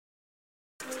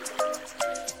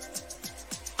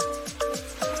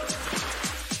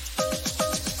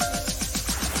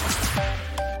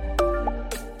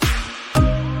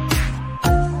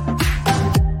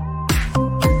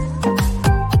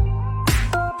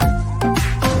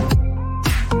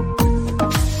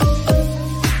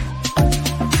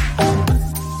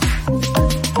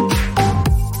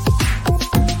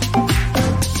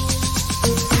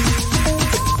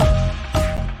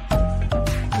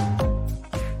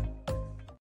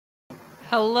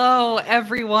Hello,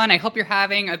 everyone. I hope you're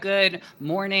having a good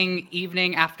morning,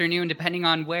 evening, afternoon, depending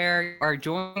on where you are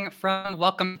joining from.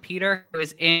 Welcome, Peter, who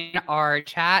is in our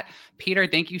chat. Peter,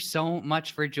 thank you so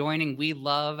much for joining. We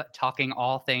love talking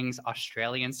all things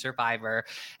Australian Survivor,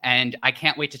 and I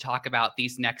can't wait to talk about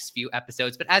these next few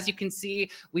episodes. But as you can see,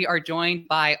 we are joined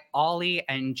by Ollie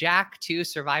and Jack, two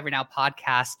Survivor Now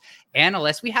podcast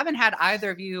analysts. We haven't had either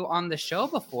of you on the show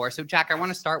before. So, Jack, I want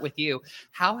to start with you.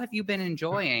 How have you been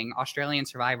enjoying Australian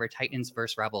Survivor Titans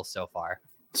vs. Rebels so far?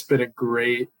 It's been a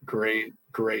great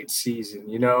season.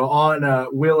 You know, on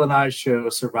Will and I's show,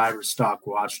 Survivor Stock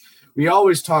Watch, we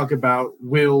always talk about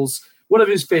one of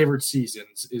his favorite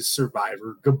seasons is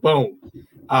Survivor Gabon,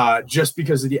 just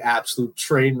because of the absolute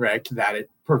train wreck that it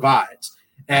provides.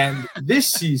 And this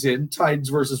season, Titans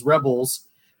versus Rebels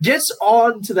gets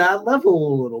on to that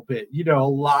level a little bit. You know, a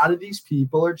lot of these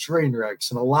people are train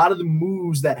wrecks, and a lot of the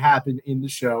moves that happen in the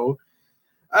show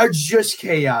are just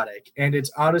chaotic. And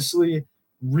it's honestly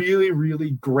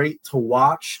really great to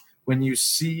watch when you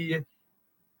see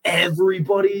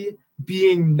everybody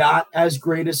being not as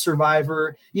great as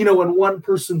Survivor. You know, when one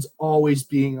person's always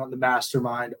being on the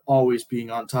mastermind, always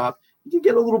being on top, it can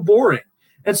get a little boring.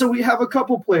 And so we have a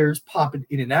couple players popping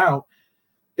in and out.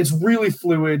 It's really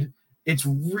fluid. It's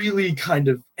really kind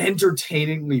of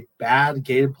entertainingly bad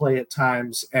gameplay at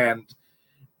times. And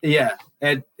yeah,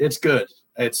 and it's good.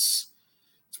 It's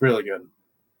really good.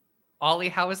 Ollie,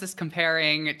 how is this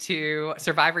comparing to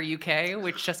Survivor UK,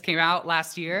 which just came out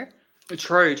last year?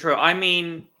 True. I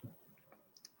mean,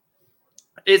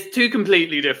 it's two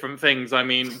completely different things. I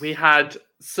mean, we had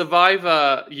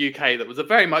Survivor UK that was a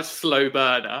very much slow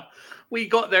burner. We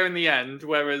got there in the end,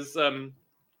 whereas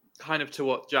kind of to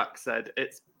what Jack said,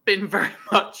 it's been very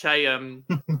much a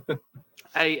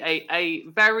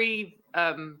very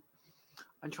I'm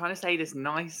trying to say this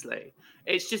nicely.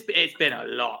 It's been a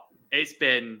lot. It's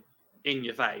been in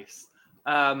your face.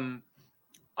 I'm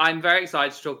very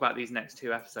excited to talk about these next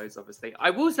two episodes, obviously. I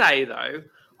will say, though,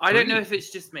 I don't know if it's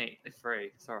just me.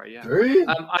 Three. Sorry, yeah.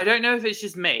 I don't know if it's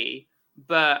just me,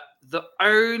 but the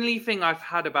only thing I've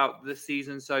had about the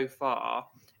season so far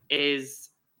is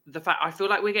the fact I feel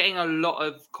like we're getting a lot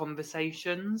of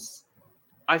conversations.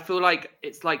 I feel like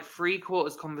it's like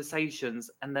 3/4 conversations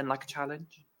and then like a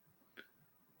challenge.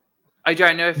 I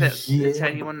don't know if it's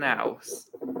anyone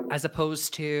else. As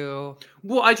opposed to...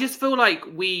 Well, I just feel like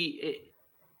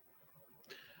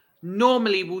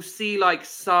normally we'll see like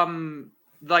some...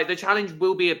 Like the challenge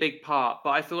will be a big part,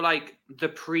 but I feel like the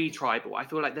pre-tribal, I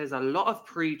feel like there's a lot of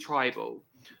pre-tribal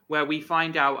where we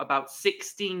find out about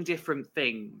 16 different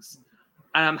things.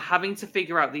 And I'm having to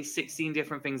figure out these 16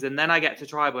 different things. And then I get to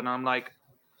tribal and I'm like,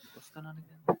 what's going on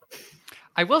again?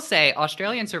 I will say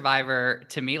Australian Survivor,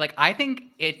 to me, like, I think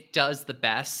it does the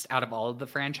best out of all of the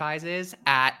franchises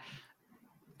at,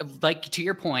 like, to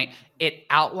your point, it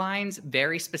outlines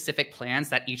very specific plans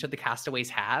that each of the castaways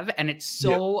have. And it's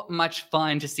so much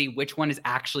fun to see which one is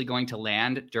actually going to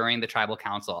land during the tribal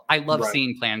council. I love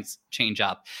seeing plans change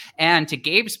up. And to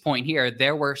Gabe's point here,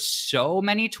 there were so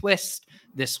many twists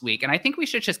this week. And I think we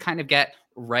should just kind of get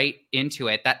right into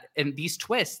it. And these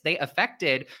twists, they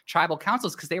affected tribal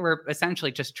councils because they were essentially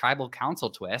just tribal council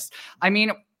twists. I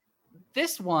mean,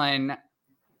 this one...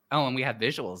 Oh, and we have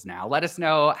visuals now. Let us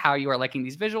know how you are liking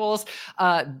these visuals.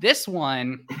 This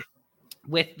one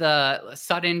with the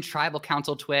sudden tribal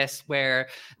council twist where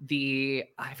these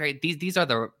are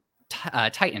the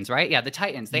Titans, right? Yeah, the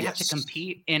Titans. They have to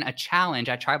compete in a challenge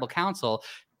at tribal council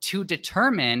to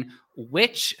determine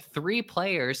which 3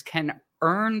 players can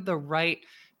earn the right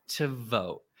to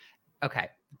vote. Okay.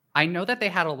 I know that they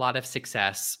had a lot of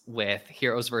success with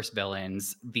Heroes vs.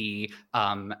 Villains, the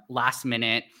last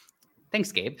minute...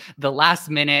 Thanks, Gabe. The last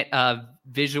minute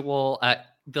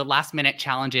the last minute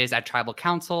challenges at Tribal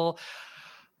Council.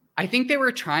 I think they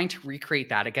were trying to recreate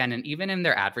that again. And even in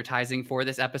their advertising for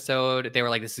this episode, they were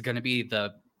like, this is going to be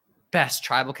the best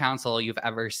Tribal Council you've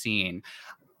ever seen.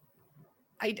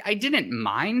 I didn't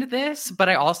mind this, but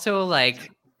I also I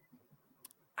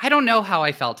don't know how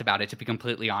I felt about it, to be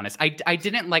completely honest. I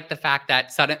didn't like the fact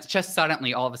that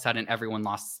suddenly, all of a sudden, everyone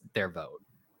lost their vote.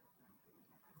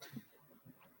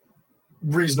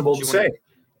 Reasonable to say.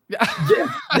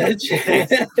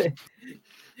 Yeah.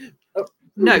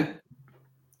 No.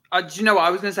 Do you know what I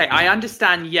was going to say? I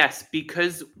understand, yes,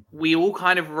 because we all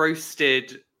kind of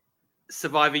roasted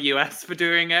Survivor US for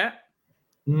doing it.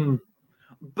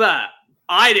 But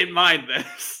I didn't mind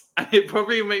this. And it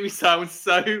probably made me sound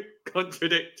so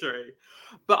contradictory.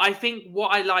 But I think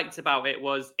what I liked about it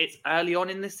was it's early on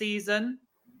in the season.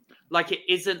 Like, it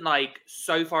isn't like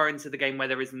so far into the game where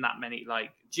there isn't that many.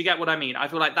 Like, do you get what I mean? I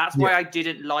feel like that's why I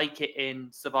didn't like it in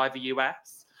Survivor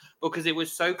US, because it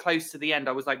was so close to the end.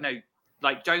 I was like, no,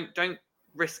 like, don't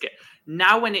risk it.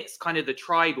 Now when it's kind of the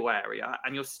tribal area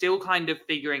and you're still kind of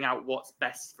figuring out what's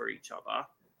best for each other,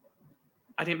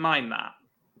 I didn't mind that.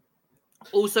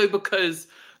 Also, because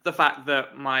the fact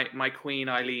that my queen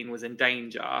Eileen was in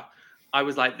danger, I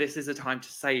was like, this is a time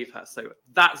to save her. So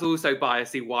that's also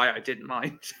biasy why I didn't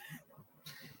mind.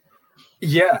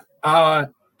 Yeah.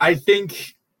 I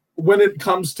think when it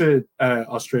comes to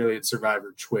Australian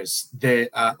Survivor twists, they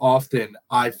often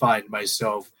I find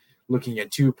myself looking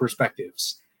at two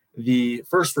perspectives. The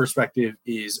first perspective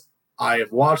is I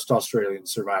have watched Australian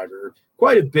Survivor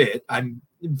quite a bit. I'm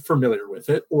familiar with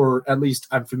it, or at least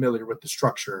I'm familiar with the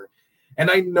structure, and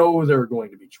I know there are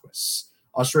going to be twists.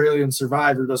 Australian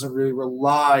Survivor doesn't really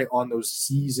rely on those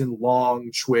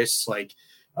season-long twists like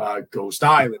Ghost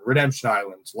Island, Redemption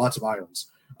Island, lots of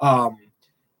islands.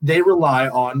 They rely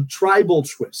on tribal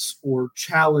twists or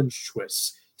challenge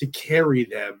twists to carry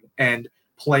them and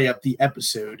play up the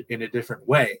episode in a different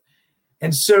way.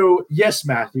 And so, yes,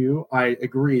 Matthew, I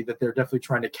agree that they're definitely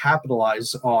trying to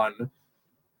capitalize on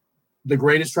the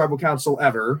greatest tribal council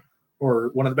ever, or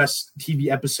one of the best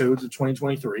TV episodes of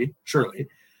 2023, surely.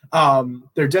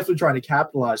 They're definitely trying to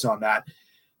capitalize on that,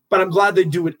 but I'm glad they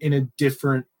do it in a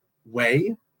different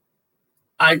way.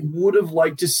 I would have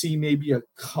liked to see maybe a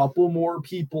couple more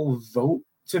people vote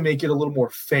to make it a little more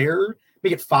fair.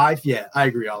 Make it 5. Yeah, I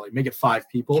agree, Ollie. Make it 5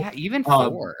 people. Yeah, even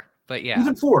 4. But yeah.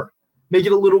 Even 4. Make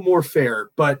it a little more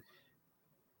fair. But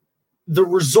the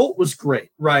result was great,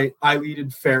 right? Eileen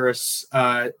and Ferris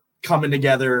coming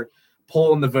together,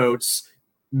 pulling the votes,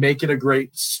 making a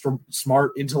great,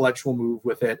 smart, intellectual move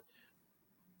with it.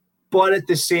 But at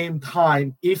the same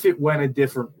time, if it went a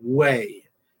different way,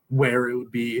 where it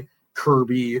would be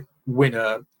Kirby,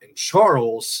 Winna, and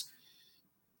Charles,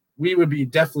 we would be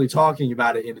definitely talking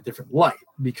about it in a different light,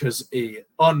 because a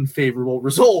unfavorable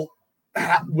result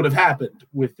would have happened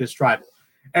with this tribal.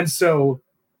 And so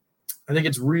I think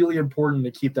it's really important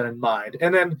to keep that in mind.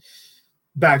 And then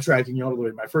backtracking all the way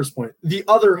to my first point, the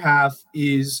other half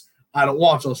is I don't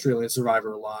watch Australian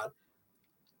Survivor a lot,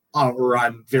 or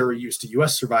I'm very used to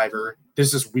US Survivor.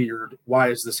 This is weird. Why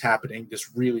is this happening?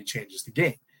 This really changes the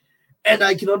game. And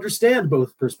I can understand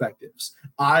both perspectives.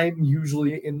 I'm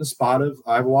usually in the spot of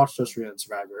I've watched Australian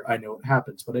Survivor. I know what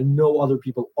happens, but I know other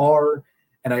people are,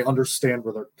 and I understand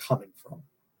where they're coming from.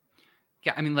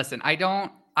 Yeah, I mean, listen,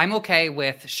 I'm okay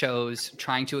with shows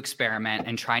trying to experiment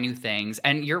and try new things.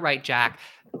 And you're right, Jack.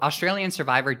 Australian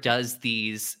Survivor does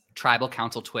these tribal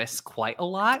council twists quite a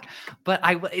lot, but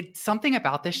something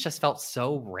about this just felt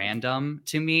so random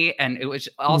to me. And it was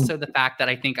also the fact that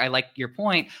I like your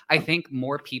point. I think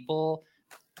more people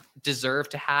deserve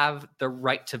to have the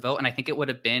right to vote. And I think it would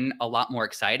have been a lot more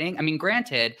exciting. I mean,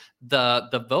 granted,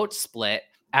 the vote split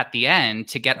at the end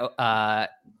to get to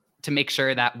make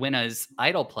sure that Winna's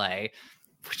idol play,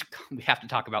 which we have to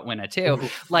talk about Winna too.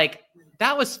 Like,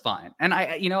 that was fun. And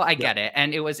I get it.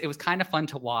 And it was kind of fun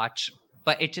to watch,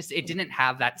 but it didn't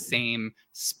have that same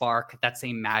spark, that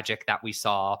same magic that we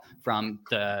saw from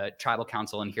the Tribal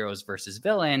Council and Heroes versus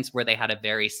Villains, where they had a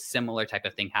very similar type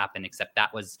of thing happen, except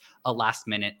that was a last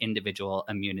minute individual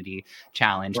immunity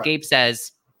challenge. Right. Gabe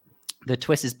says, the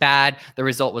twist is bad. The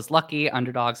result was lucky.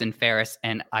 Underdogs and Ferris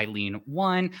and Eileen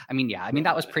won. I mean,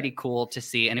 that was pretty cool to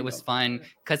see. And it was fun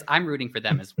because I'm rooting for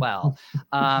them as well.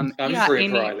 I'm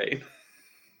rooting for Eileen.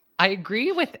 I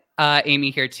agree with Amy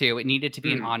here too. It needed to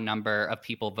be an odd number of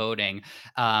people voting.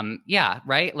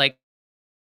 Right? Like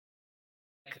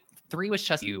 3 was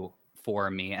just you for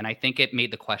me. And I think it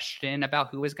made the question about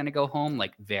who was going to go home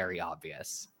like very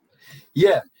obvious.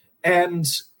 Yeah. And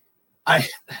I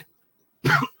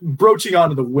broaching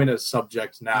onto the Winna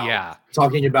subject now. Yeah.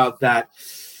 Talking about that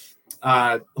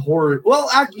horrid. Well,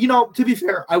 to be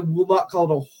fair, I will not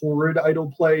call it a horrid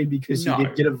idol play because he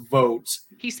did get a vote.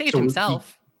 He saved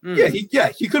himself.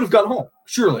 He could have gone home,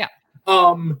 surely.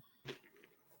 Yeah.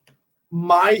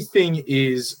 My thing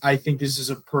is, I think this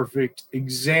is a perfect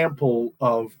example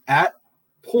of at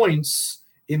points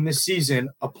in this season,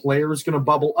 a player is going to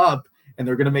bubble up and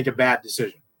they're going to make a bad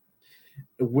decision.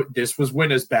 This was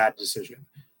Winna's bad decision.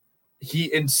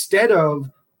 He, instead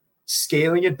of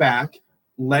scaling it back,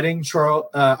 letting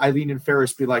Eileen and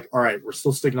Ferris be like, all right, we're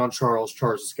still sticking on Charles.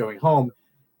 Charles is going home.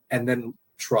 And then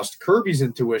trust Kirby's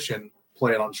intuition,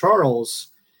 play it on Charles.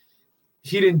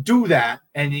 He didn't do that.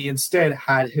 And he instead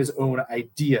had his own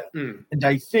idea. And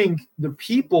I think the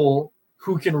people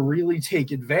who can really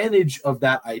take advantage of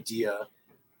that idea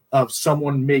of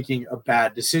someone making a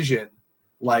bad decision,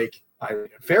 like Eileen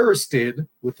and Ferris did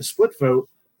with the split vote,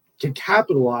 can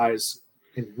capitalize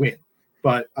and win.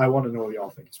 But I want to know what y'all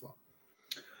think as well.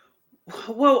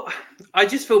 Well, I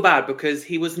just feel bad because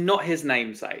he was not his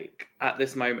namesake at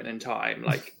this moment in time.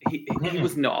 Like he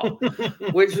was not,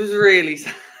 which was really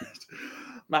sad.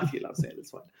 Matthew loves it.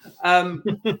 It's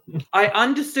fine. I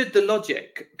understood the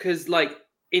logic because, like,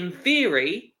 in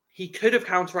theory, he could have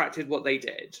counteracted what they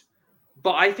did,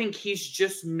 but I think he's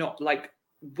just not like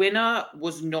Winner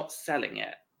was not selling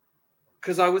it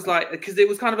because I was like, because it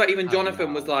was kind of like even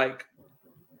Jonathan was like.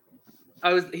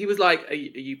 He was like, are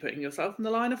you putting yourself in the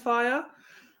line of fire?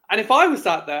 And if I was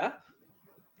sat there,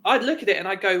 I'd look at it and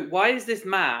I'd go, why is this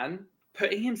man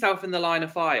putting himself in the line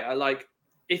of fire? Like,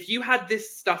 if you had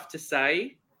this stuff to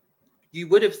say, you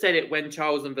would have said it when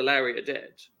Charles and Valeria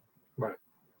did. Right.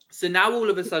 So now all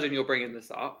of a sudden you're bringing this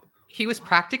up. He was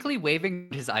practically waving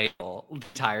his idol the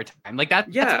entire time. Like that's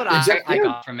what exactly. I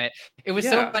got from it. It was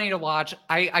so funny to watch.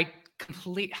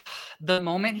 The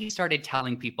moment he started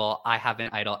telling people I have an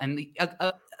idol, and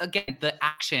again the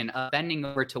action of bending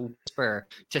over to whisper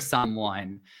to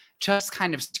someone just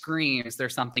kind of screams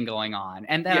there's something going on.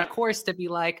 And then of course to be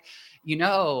like,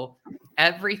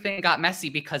 everything got messy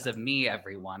because of me,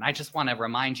 everyone. I just want to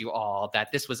remind you all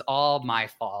that this was all my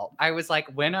fault. I was like,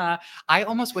 I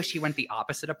almost wish he went the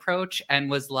opposite approach and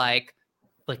was like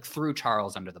threw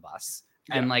Charles under the bus.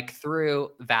 And like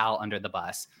threw Val under the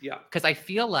bus. Yeah. Because I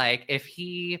feel like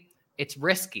it's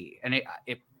risky and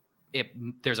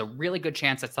there's a really good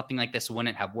chance that something like this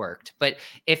wouldn't have worked. But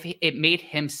if it made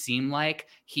him seem like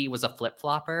he was a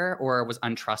flip-flopper or was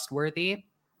untrustworthy,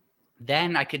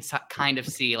 then I could kind of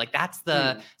see like that's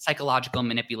the psychological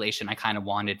manipulation I kind of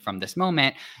wanted from this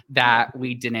moment that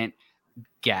we didn't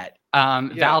get.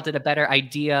 Val did a better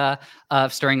idea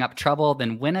of stirring up trouble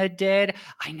than Winna did.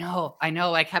 I know.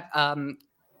 I kept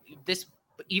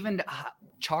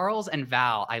Charles and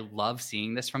Val. I love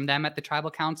seeing this from them at the tribal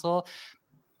council,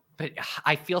 but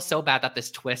I feel so bad that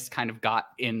this twist kind of got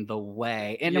in the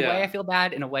way. In a way, I feel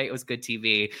bad. In a way, it was good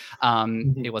TV.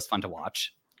 It was fun to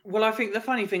watch. Well, I think the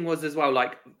funny thing was as well,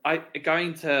 like back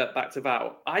to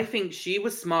Val, I think she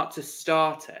was smart to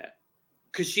start it.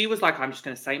 Because she was like, I'm just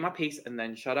going to say my piece and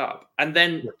then shut up. And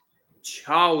then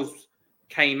Charles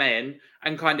came in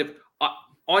and kind of,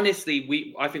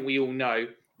 honestly, I think we all know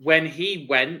when he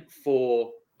went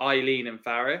for Eileen and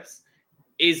Ferris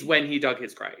is when he dug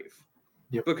his grave.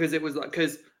 Yep. Because it was like,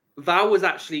 because Val was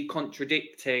actually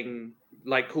contradicting,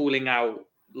 like calling out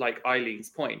like Eileen's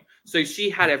point. So she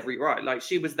had every right. Like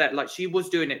she was there, like she was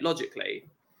doing it logically.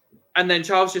 And then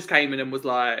Charles just came in and was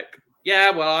like,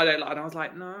 yeah, well, I don't like, and I was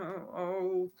like,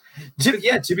 no.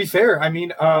 To be fair, I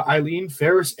mean, Eileen,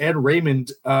 Ferris, and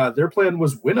Raymond, their plan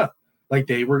was Winna. Like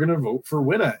they were going to vote for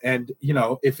Winna. And,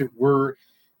 if it were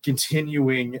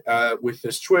continuing with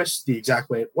this twist, the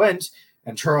exact way it went,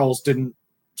 and Charles didn't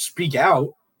speak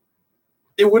out,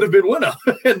 it would have been Winna.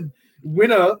 And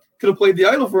Winna could have played the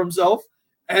idol for himself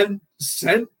and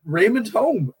sent Raymond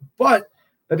home. But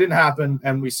that didn't happen.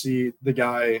 And we see the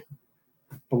guy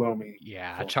below me.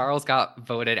 Yeah, Charles got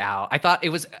voted out. I thought it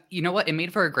was, it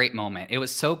made for a great moment. It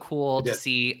was so cool to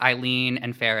see Eileen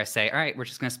and Ferris say, all right, we're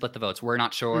just going to split the votes. We're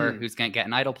not sure who's going to get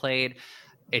an idol played.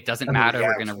 It doesn't matter.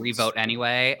 We're going to revote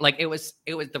anyway. Like it was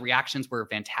the reactions were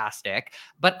fantastic.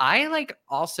 But I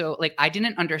I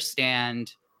didn't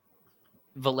understand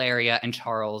Valeria and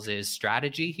Charles's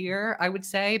strategy here, I would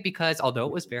say, because although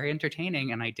it was very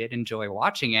entertaining and I did enjoy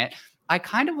watching it, I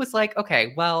kind of was like,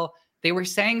 okay, well, they were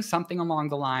saying something along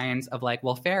the lines of like,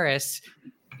 well, Ferris,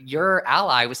 your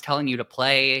ally was telling you to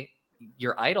play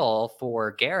your idol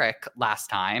for Garrick last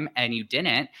time and you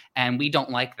didn't. And we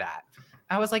don't like that.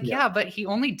 I was like, yeah, but he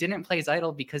only didn't play his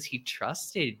idol because he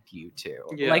trusted you to.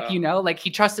 Yeah. Like he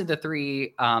trusted the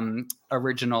three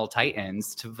original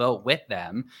Titans to vote with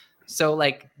them. So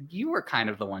like you were kind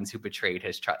of the ones who betrayed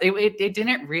his trust. It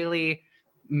didn't really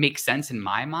make sense in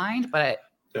my mind, but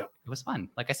it was fun.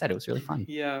 Like I said, it was really fun.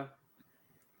 Yeah.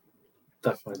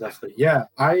 Definitely. Yeah.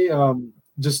 I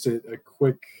just a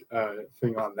quick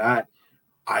thing on that.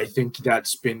 I think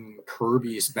that's been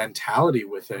Kirby's mentality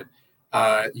with it.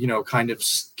 Kind of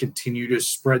continue to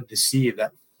spread the seed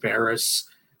that Ferris,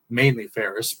 mainly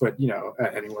Ferris, but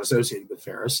anyone associated with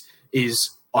Ferris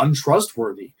is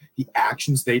untrustworthy. The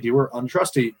actions they do are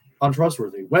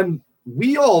untrustworthy. When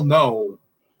we all know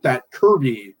that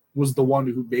Kirby was the one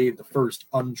who made the first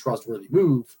untrustworthy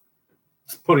move,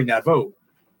 putting that vote.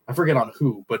 I forget on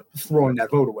who, but throwing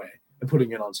that vote away and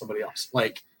putting it on somebody else.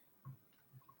 Like,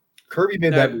 Kirby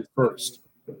made that move first.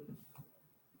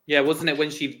 Yeah, wasn't it when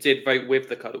she did vote with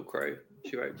the Cuddle Crew?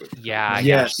 She voted with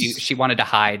Yeah. She wanted to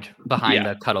hide behind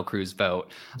the Cuddle Crew's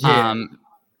vote. Yeah.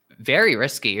 Very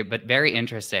risky, but very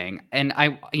interesting. And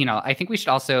I think we should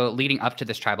also, leading up to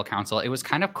this tribal council, it was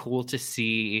kind of cool to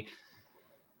see.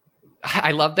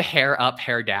 I love the hair up,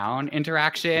 hair down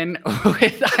interaction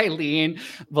with Eileen,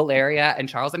 Valeria, and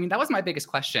Charles. I mean, that was my biggest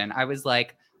question. I was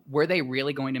like, were they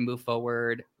really going to move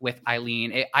forward with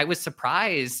Eileen? I was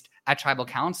surprised at tribal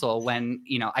council when,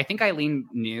 I think Eileen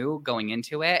knew going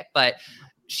into it, but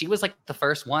she was like the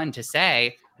first one to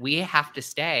say, we have to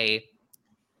stay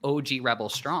OG Rebel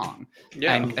strong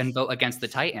and vote against the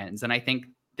Titans. And I think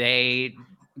they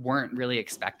weren't really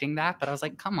expecting that, but I was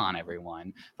like, come on,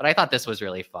 everyone. But I thought this was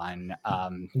really fun.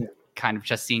 Kind of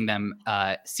just seeing them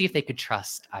see if they could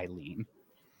trust Eileen.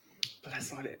 But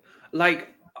that's not it. Like,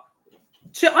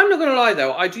 I'm not going to lie,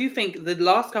 though. I do think the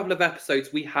last couple of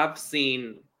episodes, we have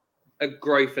seen a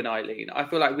growth in Eileen. I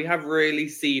feel like we have really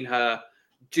seen her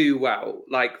do well.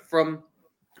 Like, from,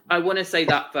 I want to say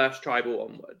that first tribal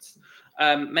onwards.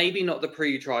 Maybe not the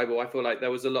pre-tribal. I feel like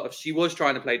there was a lot of, she was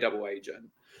trying to play double agent.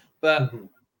 But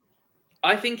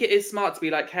I think it is smart to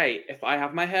be like, hey, if I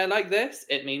have my hair like this,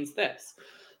 it means this.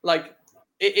 Like,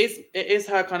 it is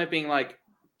her kind of being like,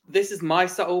 this is my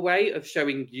subtle way of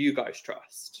showing you guys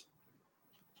trust.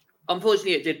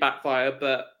 Unfortunately, it did backfire,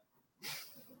 but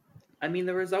I mean,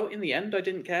 the result in the end, I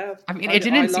didn't care. I mean, it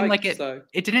didn't seem like it.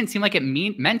 It didn't seem like it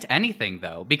meant anything,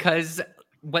 though, because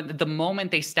when the moment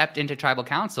they stepped into tribal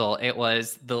council, it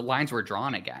was the lines were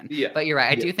drawn again. Yeah. But you're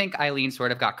right. I do think Eileen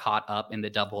sort of got caught up in the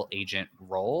double agent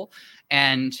role,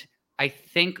 and I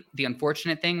think the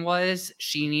unfortunate thing was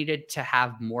she needed to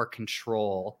have more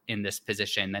control in this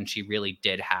position than she really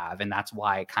did have. And that's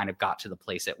why it kind of got to the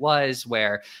place it was,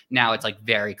 where now it's like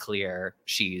very clear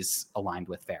she's aligned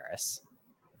with Ferris.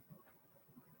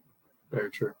 Very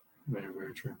true. Very,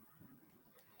 very true.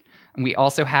 And we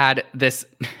also had this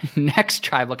next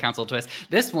tribal council twist.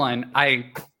 This one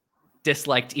I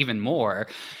disliked even more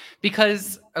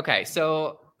because, okay,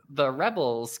 so the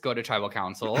rebels go to tribal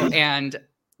council and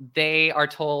they are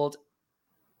told,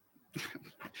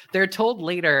 they're told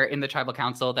later in the tribal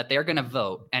council that they're going to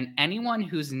vote, and anyone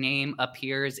whose name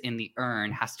appears in the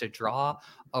urn has to draw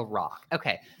a rock.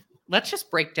 Okay, let's just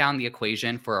break down the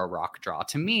equation for a rock draw.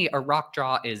 To me, a rock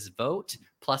draw is vote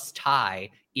plus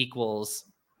tie equals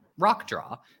rock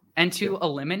draw. And to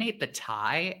eliminate the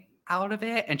tie out of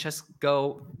it and just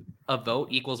go a vote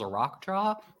equals a rock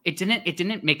draw, it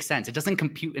didn't make sense. It doesn't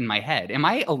compute in my head. Am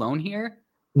I alone here?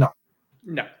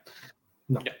 No,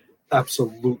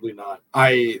 absolutely not.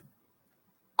 I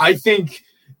think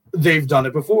they've done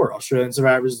it before. Australian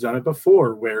Survivor's done it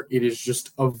before, where it is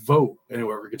just a vote, and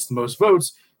whoever gets the most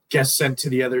votes gets sent to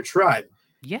the other tribe.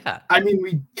 Yeah. I mean,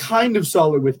 we kind of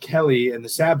saw it with Kelly and the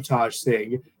sabotage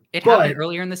thing. It happened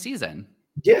earlier in the season.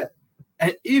 Yeah.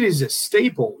 And it is a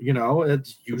staple,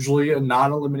 It's usually a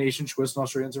non-elimination twist in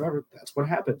Australian Survivor. That's what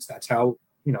happens. That's how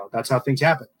things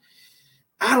happen.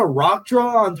 Add a rock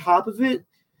draw on top of it,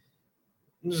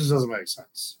 this just doesn't make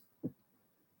sense.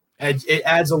 And it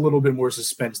adds a little bit more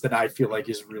suspense that I feel like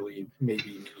is really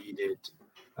maybe needed,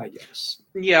 I guess.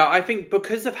 Yeah, I think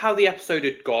because of how the episode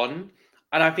had gone,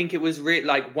 and I think it was really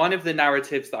like one of the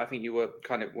narratives that I think you were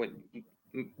kind of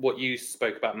what you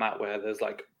spoke about, Matt, where there's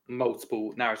like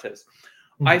multiple narratives.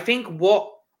 I think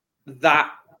what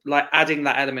that like adding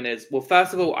that element is, well,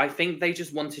 first of all, I think they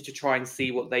just wanted to try and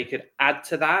see what they could add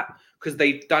to that because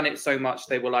they'd done it so much.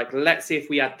 They were like, let's see if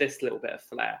we add this little bit of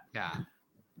flair. Yeah.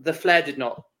 The flair did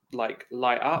not like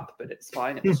light up, but it's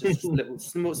fine. It was just a little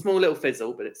small little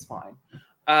fizzle, but it's fine.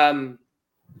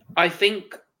 I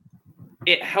think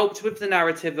it helped with the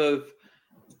narrative of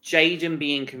Jaden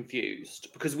being confused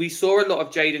because we saw a lot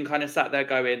of Jaden kind of sat there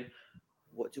going,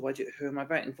 what do I do? Who am I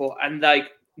voting for? And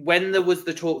like when there was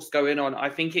the talks going on, I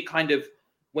think it kind of,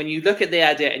 when you look at the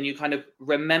edit and you kind of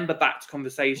remember back to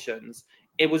conversations,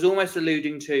 it was almost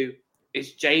alluding to,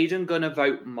 is Jaden going to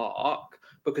vote Mark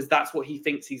because that's what he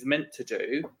thinks he's meant to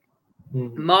do?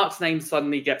 Mm-hmm. Mark's name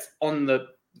suddenly gets on the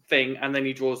thing and then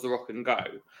he draws the rock and go.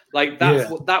 Like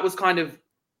that was kind of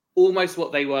almost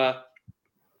what they were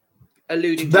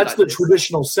alluding to. That's the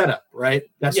traditional setup, right?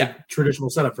 That's the traditional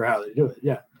setup for how they do it.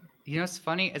 Yeah. You know what's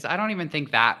funny is I don't even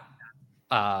think that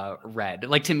read.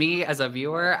 Like to me as a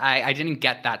viewer, I didn't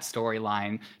get that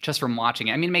storyline just from watching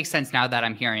it. I mean, it makes sense now that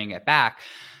I'm hearing it back.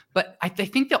 But I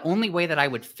think the only way that I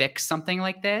would fix something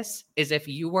like this is if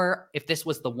this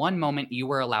was the one moment you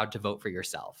were allowed to vote for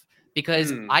yourself.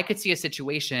 Because I could see a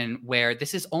situation where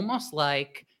this is almost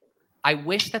like, I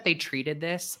wish that they treated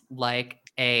this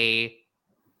like a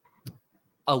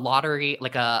lottery,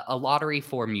 like a lottery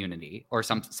for immunity or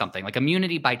something like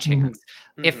immunity by chance.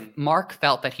 If Mark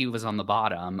felt that he was on the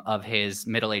bottom of his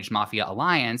middle-aged mafia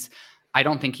alliance, I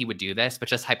don't think he would do this, but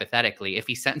just hypothetically, if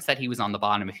he sensed that he was on the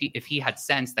bottom, if he had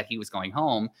sensed that he was going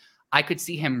home, I could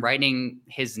see him writing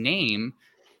his name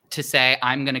to say,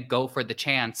 I'm going to go for the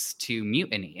chance to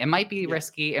mutiny. It might be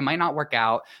risky. It might not work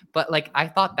out. But like, I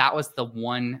thought that was the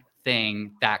one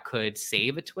thing that could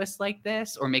save a twist like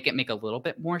this or make it make a little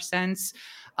bit more sense.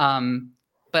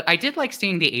 But I did like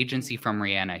seeing the agency from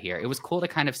Rhianna here. It was cool to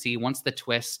kind of see once the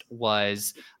twist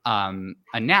was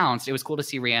announced, it was cool to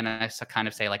see Rhianna kind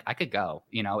of say like, I could go,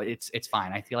 you know, it's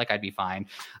fine. I feel like I'd be fine.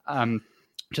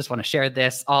 Just want to share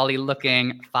this. Ollie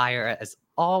looking fire as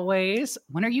always.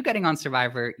 When are you getting on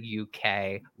Survivor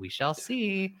UK? We shall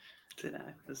see. Don't know,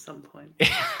 at some point.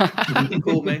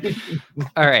 Call me.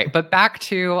 All right, but back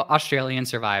to Australian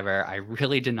Survivor. I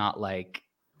really did not like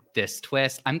this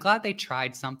twist. I'm glad they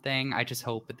tried something. I just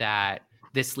hope that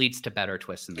this leads to better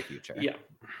twists in the future. Yeah.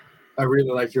 I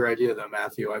really like your idea though,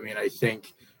 Matthew. I mean, I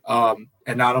think, and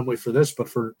not only for this, but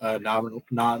for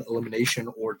non-elimination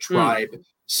or tribe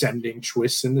sending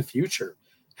twists in the future,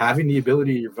 having the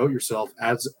ability to vote yourself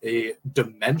adds a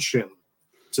dimension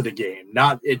to the game.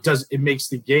 It makes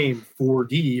the game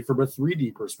 4D from a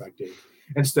 3D perspective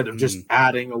instead of just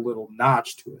adding a little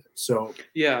notch to it. So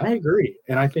yeah, I agree.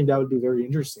 And I think that would be very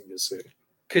interesting to see.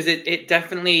 Because it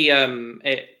definitely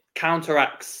it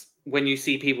counteracts when you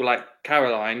see people like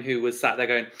Caroline, who was sat there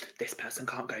going, this person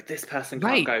can't go, this person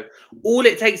can't go. All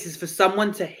it takes is for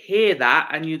someone to hear that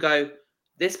and you go,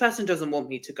 this person doesn't want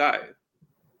me to go.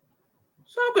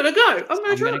 So I'm going to go.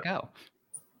 I'm going to go.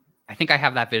 I think I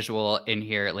have that visual in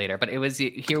here later, but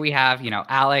here we have,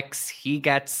 Alex, he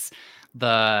gets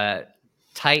the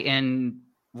Titan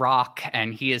rock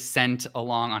and he is sent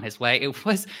along on his way.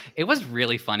 It was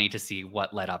really funny to see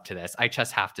what led up to this. I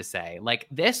just have to say, like,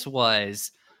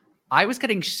 I was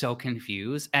getting so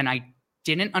confused and I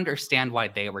didn't understand why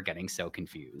they were getting so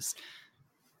confused.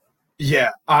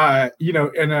 Yeah.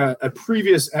 In a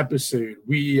previous episode,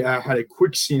 we had a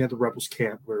quick scene at the Rebels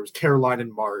camp where it was Caroline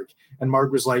and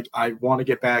Mark was like, I want to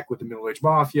get back with the middle-aged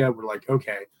mafia. We're like,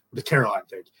 okay, what does Caroline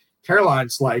think?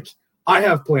 Caroline's like, I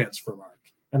have plans for Mark.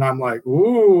 And I'm like,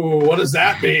 ooh, what does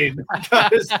that mean?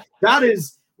 Because that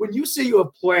is, when you say you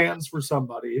have plans for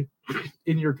somebody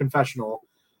in your confessional,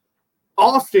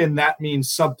 often that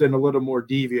means something a little more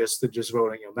devious than just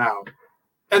voting him out.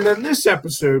 And then this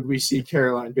episode, we see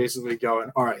Caroline basically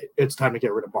going, all right, it's time to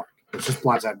get rid of Mark. It's just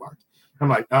blindside Mark. I'm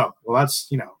like, oh, well,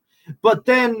 that's, But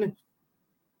then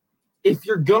if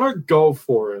you're going to go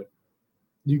for it,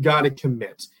 you got to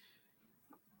commit.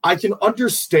 I can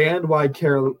understand why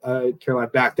Caroline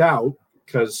backed out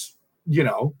because, they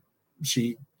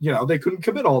couldn't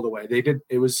commit all the way.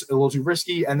 It was a little too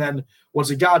risky. And then once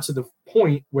it got to the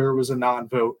point where it was a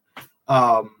non-vote,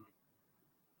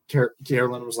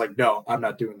 Caroline was like, no, I'm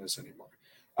not doing this anymore.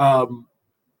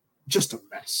 Just a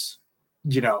mess,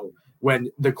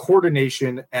 when the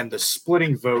coordination and the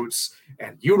splitting votes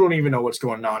and you don't even know what's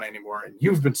going on anymore. And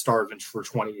you've been starving for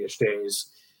 20-ish days.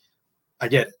 I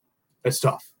get it. It's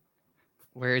tough.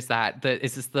 Where is that?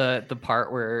 Is this the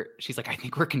part where she's like, I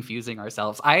think we're confusing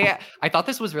ourselves? I thought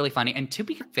this was really funny. And to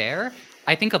be fair,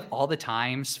 I think of all the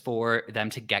times for them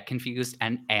to get confused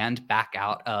and back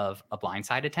out of a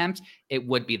blindside attempt, it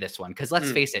would be this one. Because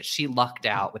let's face it, she lucked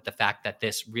out with the fact that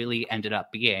this really ended up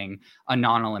being a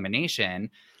non-elimination.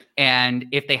 And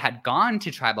if they had gone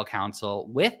to tribal council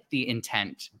with the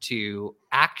intent to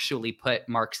actually put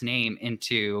Mark's name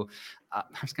into I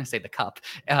was going to say the cup,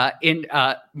 in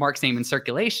Mark's name in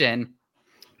circulation,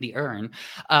 the urn,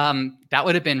 that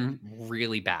would have been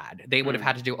really bad. They would have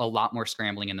had to do a lot more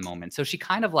scrambling in the moment. So she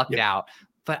kind of lucked out.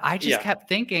 But I just kept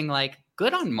thinking, like,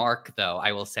 good on Mark, though,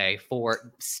 I will say,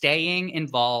 for staying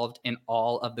involved in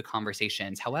all of the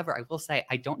conversations. However, I will say,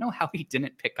 I don't know how he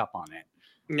didn't pick up on it.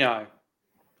 No.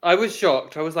 I was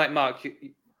shocked. I was like, Mark,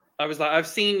 I've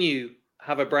seen you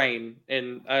have a brain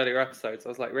in earlier episodes. I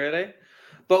was like, really?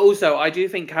 But also, I do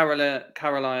think Caroline.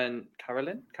 Caroline.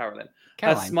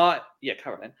 Her smart,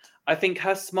 Caroline. I think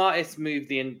her smartest move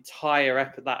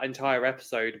that entire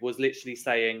episode was literally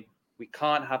saying, "We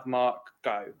can't have Mark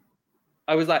go."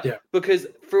 I was like, because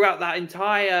throughout that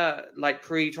entire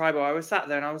pre-tribal, I was sat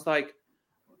there and I was like,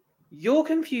 "You're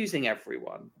confusing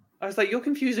everyone." I was like, "You're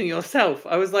confusing yourself."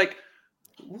 I was like,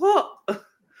 "What?"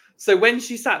 So when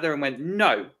she sat there and went,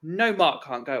 no, Mark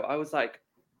can't go, I was like,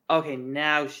 okay,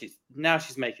 now she's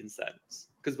making sense.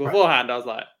 Because beforehand, I was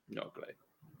like, not good.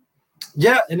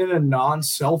 Yeah, and in a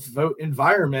non-self-vote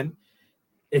environment,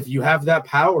 if you have that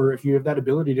power, if you have that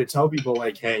ability to tell people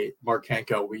like, hey, Mark can't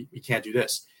go, we can't do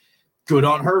this. Good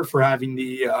on her for having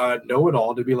the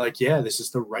know-it-all to be like, yeah, this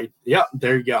is the right. Yeah,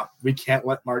 there you go. We can't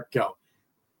let Mark go.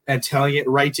 And telling it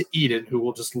right to Eden, who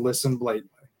will just listen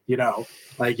blatantly.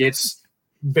 Like it's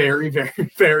very, very,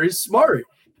 very smart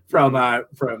from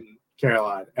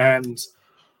Caroline. And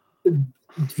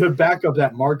to back up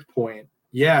that Mark point,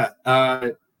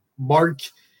 Mark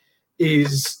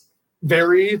is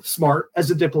very smart as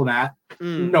a diplomat,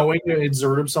 knowing to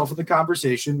exert himself in the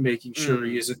conversation, making sure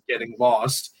he isn't getting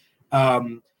lost,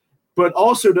 but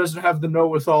also doesn't have the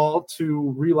know-with-all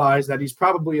to realize that he's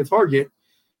probably a target.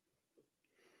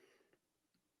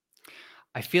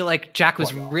 I feel like Jack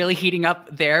was really heating up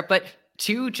there, but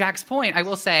to Jack's point, I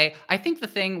will say, I think the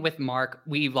thing with Mark,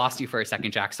 we lost you for a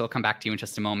second, Jack, so I'll come back to you in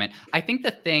just a moment. I think the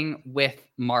thing with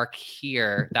Mark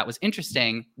here that was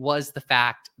interesting was the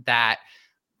fact that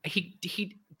he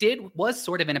was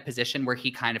sort of in a position where he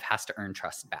kind of has to earn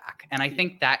trust back. And I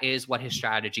think that is what his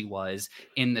strategy was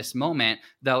in this moment,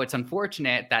 though it's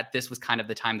unfortunate that this was kind of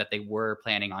the time that they were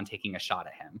planning on taking a shot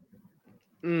at him.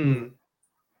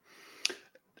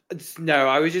 No,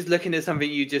 I was just looking at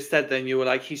something you just said then. You were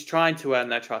like, he's trying to earn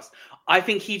their trust. I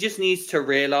think he just needs to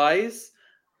realize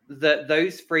that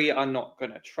those three are not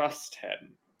going to trust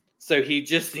him. So he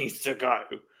just needs to go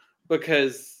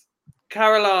because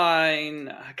Caroline,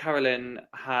 I can't remember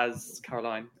the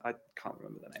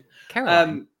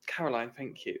name. Caroline,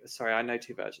 thank you. Sorry, I know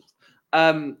two versions.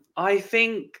 I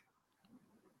think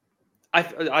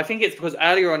it's because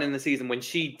earlier on in the season when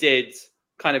she did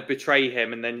kind of betray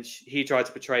him and then he tried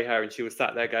to betray her and she was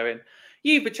sat there going,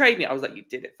 you betrayed me. I was like, you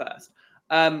did it first.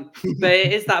 But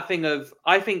it is that thing of,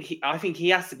 I think he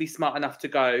has to be smart enough to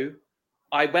go,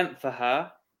 I went for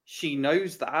her. She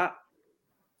knows that.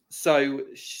 So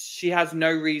she has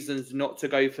no reasons not to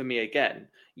go for me again.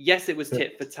 Yes, it was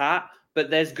tit for tat,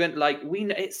 but there's going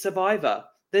it's Survivor.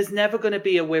 There's never going to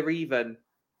be a we're even.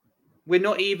 We're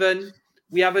not even.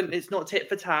 We haven't. It's not tit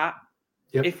for tat.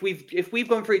 Yep. If we've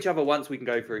gone for each other once, we can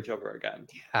go for each other again.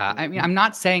 Yeah, I mean, I'm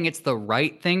not saying it's the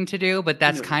right thing to do, but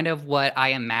that's kind of what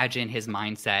I imagine his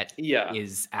mindset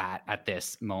is at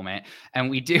this moment. And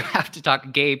we do have to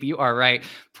talk. Gabe, you are right.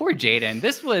 Poor Jaden.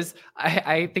 This was,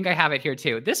 I think I have it here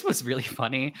too. This was really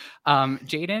funny.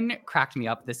 Jaden cracked me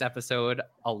up this episode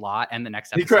a lot, and the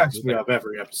next episode. He cracks me up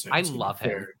every episode. I love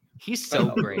him. He's so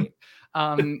great.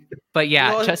 But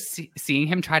yeah, just seeing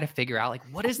him try to figure out like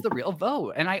what is the real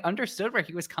vote, and I understood where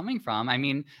he was coming from. I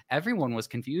mean, everyone was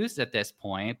confused at this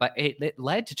point, but it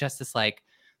led to just this like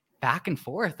back and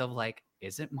forth of like,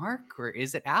 is it Mark or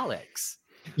is it Alex?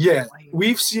 Yeah,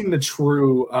 we've seen the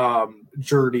true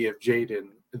journey of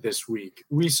Jaden this week.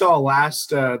 We saw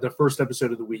the first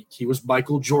episode of the week. He was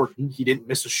Michael Jordan. He didn't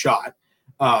miss a shot.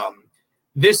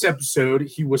 This episode,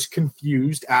 he was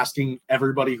confused, asking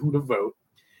everybody who to vote.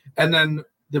 And then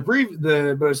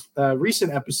the most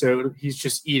recent episode, he's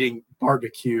just eating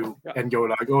barbecue and going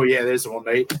like, "Oh yeah, there's one,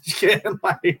 mate," and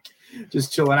like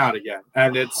just chilling out again.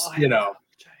 And it's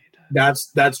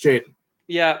that's Jaden.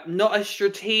 Yeah, not a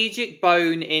strategic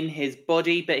bone in his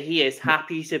body, but he is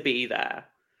happy to be there.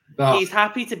 He's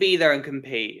happy to be there and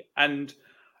compete. And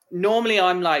normally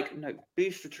I'm like, no,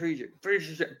 be strategic.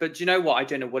 But do you know what? I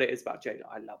don't know what it is about Jaden.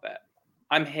 I love it.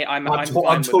 I'm here. I'm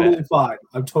totally fine.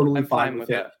 I'm totally fine with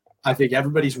it. I think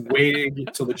everybody's waiting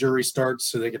until the jury starts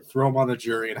so they can throw him on the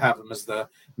jury and have him as the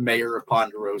mayor of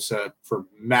Ponderosa for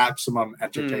maximum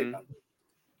entertainment.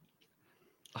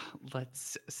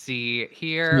 Let's see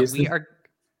here.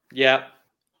 Yeah.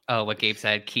 Oh, what Gabe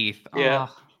said, Keith. Yeah.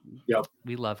 Oh, yep.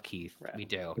 We love Keith. Right. We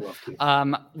do. We love Keith.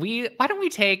 Why don't we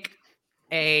take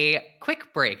a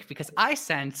quick break because I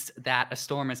sensed that a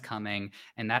storm is coming,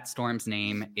 and that storm's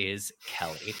name is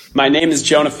Kelly. My name is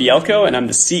Jonah Fielko, and I'm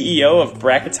the CEO of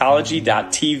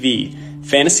Bracketology.tv,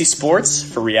 fantasy sports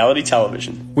for reality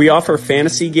television. We offer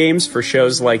fantasy games for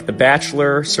shows like The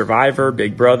Bachelor, Survivor,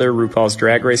 Big Brother, RuPaul's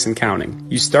Drag Race, and counting.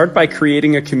 You start by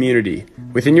creating a community.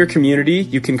 Within your community,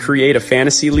 you can create a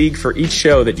fantasy league for each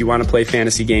show that you want to play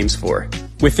fantasy games for.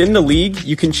 Within the league,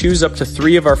 you can choose up to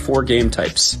 3 of our 4 game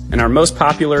types, and our most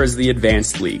popular is the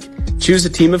Advanced League. Choose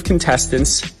a team of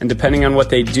contestants, and depending on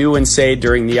what they do and say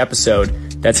during the episode,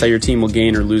 that's how your team will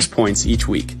gain or lose points each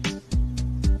week.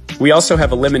 We also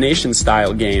have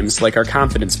elimination-style games like our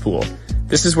Confidence Pool.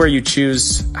 This is where you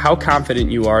choose how confident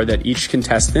you are that each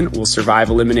contestant will survive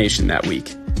elimination that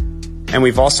week. And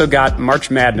we've also got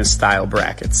March Madness-style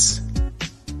brackets.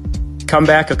 Come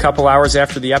back a couple hours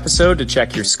after the episode to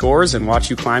check your scores and watch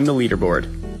you climb the leaderboard.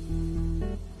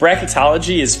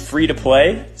 Bracketology is free to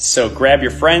play, so grab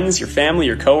your friends, your family,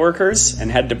 your coworkers, and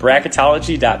head to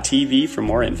bracketology.tv for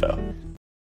more info.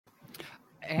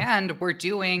 And we're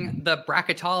doing the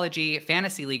Bracketology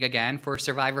Fantasy League again for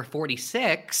Survivor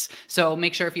 46. So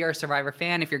make sure if you're a Survivor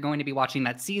fan, if you're going to be watching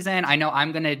that season, I know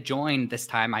I'm going to join this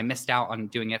time. I missed out on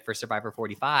doing it for Survivor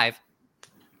 45.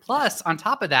 Plus, on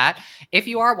top of that, if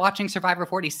you are watching Survivor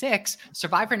 46,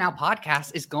 Survivor Now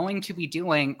podcast is going to be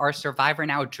doing our Survivor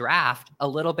Now draft a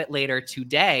little bit later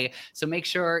today. So make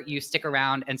sure you stick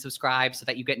around and subscribe so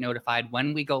that you get notified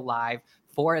when we go live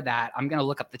for that. I'm going to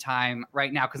look up the time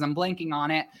right now because I'm blanking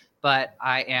on it, but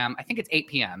I think it's 8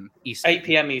 p.m. Eastern. 8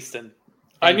 p.m. Eastern.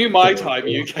 I knew my time,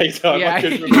 UK time. Yeah, I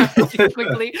couldn't remember.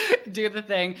 quickly do the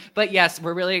thing. But yes,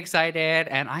 we're really excited.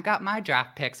 And I got my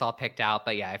draft picks all picked out.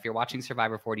 But yeah, if you're watching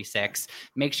Survivor 46,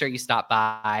 make sure you stop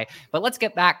by. But let's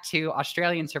get back to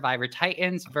Australian Survivor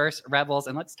Titans versus Rebels.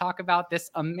 And let's talk about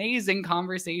this amazing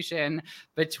conversation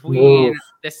between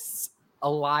this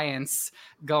alliance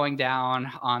going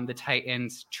down on the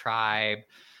Titans tribe.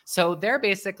 So they're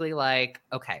basically like,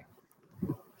 okay,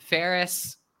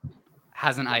 Ferris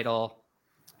has an idol.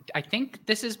 I think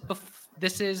this is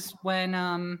when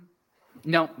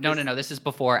no, this is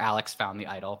before Alex found the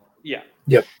idol. Yeah.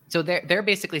 Yep. So they're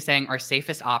basically saying our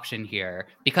safest option here,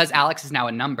 because Alex is now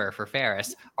a number for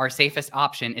Ferris, our safest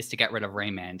option is to get rid of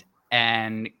Raymond.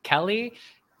 And Kelly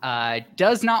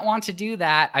does not want to do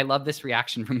that. I love this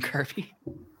reaction from Kirby.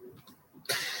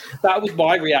 That was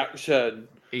my reaction.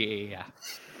 Yeah.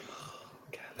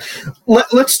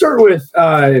 Let's start with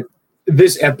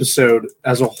this episode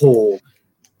as a whole.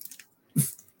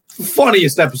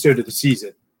 Funniest episode of the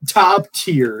season. Top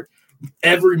tier.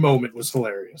 Every moment was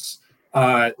hilarious.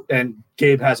 And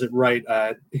Gabe has it right,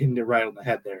 hitting it right on the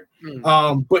head there.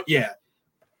 But yeah,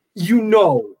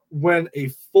 when a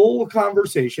full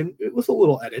conversation, with a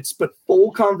little edits, but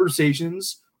full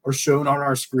conversations are shown on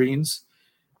our screens,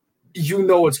 it's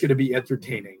going to be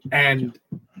entertaining. And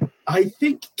I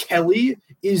think Kelly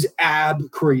is ab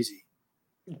crazy.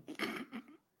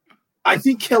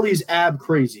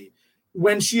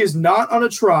 When she is not on a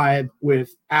tribe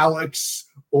with Alex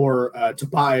or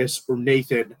Tobias or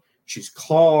Nathan, she's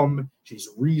calm, she's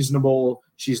reasonable,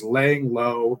 she's laying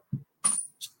low.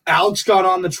 Alex got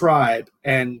on the tribe,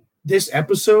 and this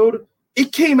episode,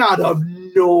 it came out of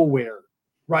nowhere,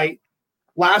 right?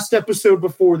 Last episode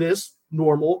before this,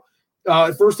 normal.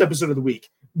 First episode of the week,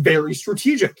 very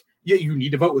strategic. Yeah, you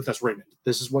need to vote with us, Raymond.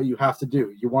 This is what you have to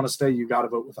do. You want to stay, you got to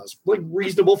vote with us. Like,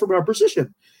 reasonable from our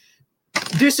position.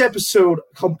 This episode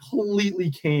completely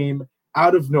came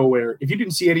out of nowhere. If you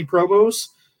didn't see any promos,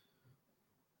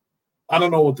 I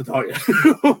don't know what to tell you.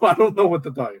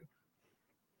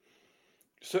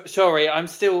 So, sorry, I'm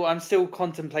still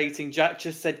contemplating. Jack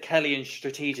just said Kelly and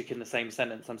strategic in the same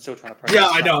sentence. I'm still trying to process. Yeah,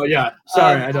 I know. Yeah,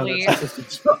 sorry, I know.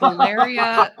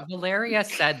 Valeria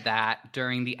said that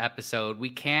during the episode.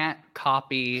 We can't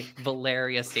copy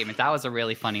Valeria's statement. That was a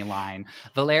really funny line.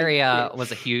 Valeria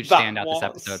was a huge standout this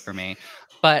episode for me.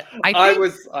 But I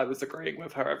was agreeing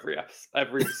with her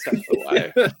every step of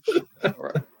the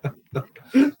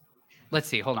way. Let's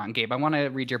see. Hold on, Gabe. I want to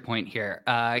read your point here.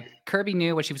 Kirby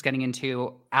knew what she was getting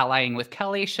into. Allying with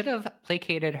Kelly should have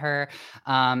placated her.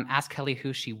 Ask Kelly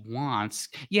who she wants.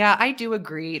 Yeah, I do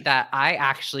agree that I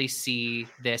actually see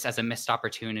this as a missed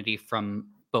opportunity from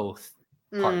both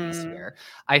parties here.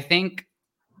 I think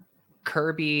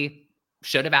Kirby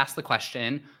should have asked the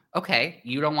question, okay,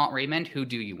 you don't want Raymond, who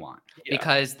do you want? Yeah.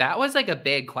 Because that was like a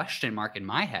big question mark in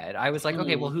my head. I was like,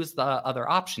 okay, well, who's the other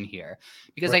option here?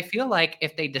 Because I feel like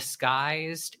if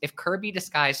Kirby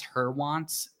disguised her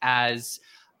wants as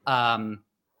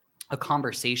a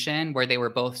conversation where they were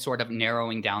both sort of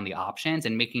narrowing down the options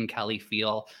and making Kelly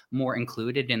feel more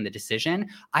included in the decision,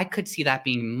 I could see that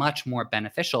being much more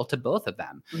beneficial to both of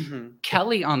them. Mm-hmm.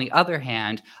 Kelly, on the other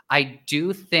hand, I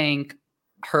do think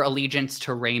her allegiance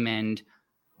to Raymond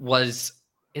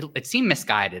it seemed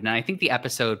misguided. And I think the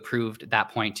episode proved that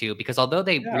point too, because although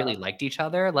they really liked each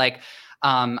other,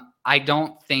 I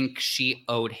don't think she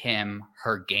owed him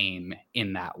her game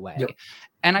in that way. Yep.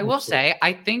 And I will say,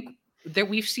 I think that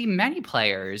we've seen many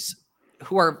players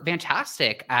who are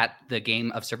fantastic at the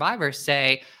game of Survivor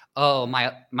say, oh,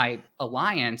 my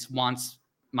alliance wants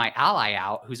my ally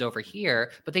out who's over here,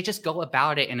 but they just go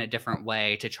about it in a different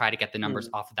way to try to get the numbers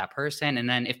off of that person. And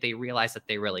then if they realize that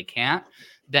they really can't,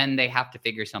 then they have to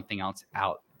figure something else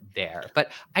out there.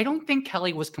 But I don't think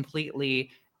Kelly was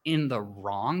completely in the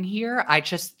wrong here. I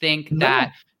just think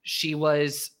that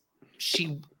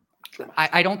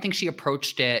I don't think she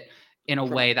approached it in a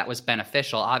way that was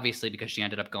beneficial, obviously, because she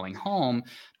ended up going home.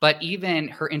 But even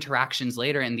her interactions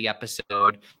later in the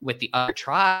episode with the other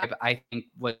tribe, I think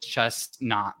was just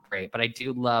not great. But I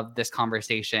do love this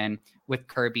conversation with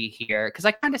Kirby here, because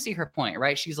I kind of see her point,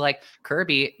 right? She's like,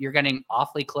 Kirby, you're getting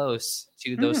awfully close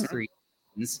to those three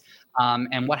things.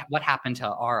 And what happened to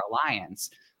our alliance?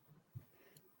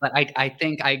 But I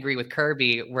think I agree with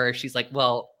Kirby where she's like,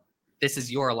 well, this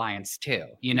is your alliance too,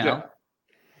 you know?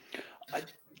 Yeah.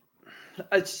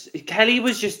 Kelly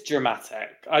was just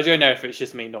dramatic. I don't know if it's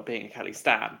just me not being a Kelly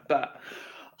stan, but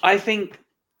I think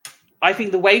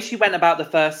the way she went about the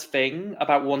first thing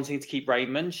about wanting to keep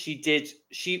Raymond, she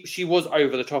was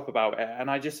over the top about it.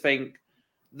 And I just think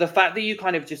the fact that you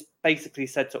kind of just basically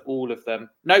said to all of them,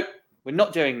 nope, we're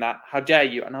not doing that. How dare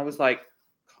you? And I was like,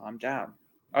 calm down.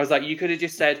 I was like, you could have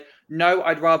just said, no,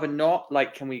 I'd rather not.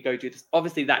 Like, can we go do this?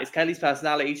 Obviously, that is Kelly's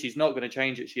personality. She's not going to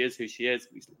change it. She is who she is.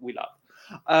 We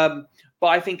love. But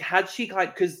I think had she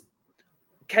because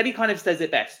Kelly kind of says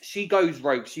it best. She goes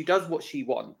rogue. She does what she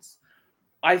wants.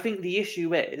 I think the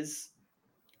issue is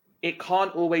it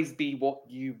can't always be what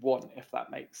you want, if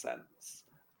that makes sense.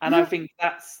 And I think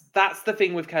that's the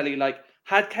thing with Kelly. Like,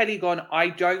 had Kelly gone, I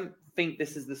don't think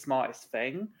this is the smartest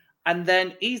thing. And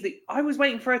then easily, I was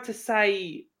waiting for her to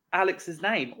say Alex's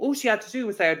name. All she had to do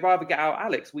was say, I'd rather get out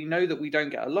Alex. We know that we don't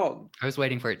get along. I was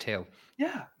waiting for it too.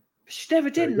 Yeah. She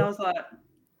never did. And I was like,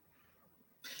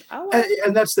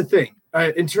 and that's the thing.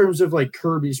 In terms of like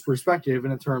Kirby's perspective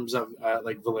and in terms of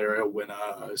like Valeria,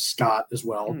 Winna, Scott as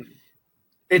well,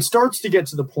 it starts to get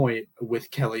to the point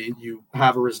with Kelly. You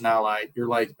have her as an ally. You're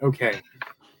like, okay,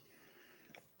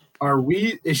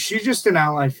 is she just an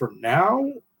ally for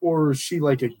now? Or is she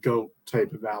like a GOAT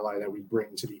type of ally that we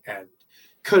bring to the end?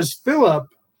 Because Philip,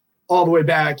 all the way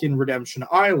back in Redemption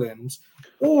Island,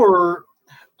 or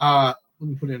let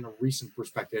me put it in a recent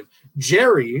perspective,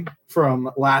 Jerry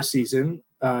from last season,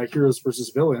 Heroes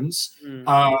versus Villains,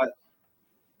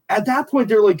 at that point,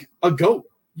 they're like a GOAT.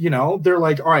 You know, they're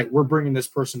like, all right, we're bringing this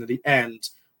person to the end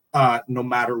no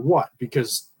matter what,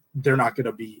 because they're not going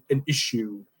to be an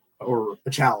issue or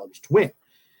a challenge to win.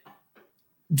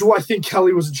 Do I think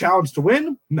Kelly was a challenge to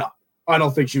win? No. I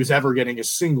don't think she was ever getting a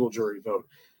single jury vote.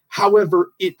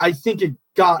 However, I think it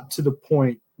got to the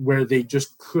point where they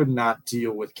just could not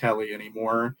deal with Kelly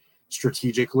anymore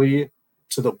strategically,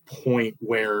 to the point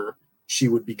where she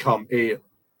would become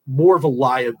more of a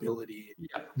liability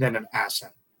than an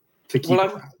asset to keep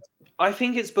around. I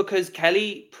think it's because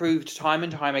Kelly proved time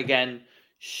and time again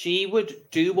she would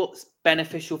do what's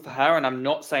beneficial for her, and I'm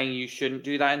not saying you shouldn't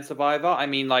do that in Survivor. I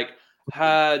mean, like,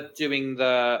 her doing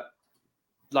the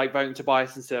voting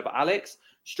Tobias instead of Alex,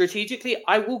 strategically,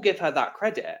 I will give her that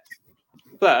credit.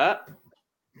 But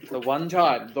the one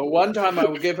time I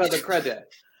will give her the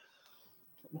credit.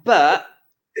 But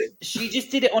she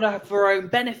just did it for her own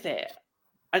benefit.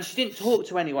 And she didn't talk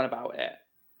to anyone about it.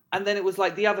 And then it was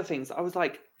like the other things. I was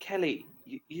like, Kelly,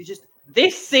 you just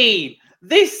this scene,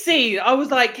 I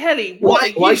was like, Kelly,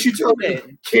 why she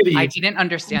doing? Kitty, I didn't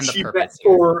understand the purpose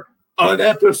for an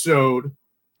episode.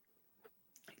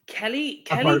 Kelly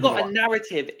got a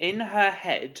narrative in her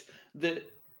head that,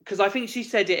 because I think she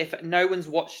said it, if no one's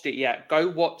watched it yet, go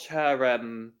watch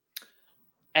her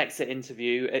exit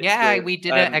interview. We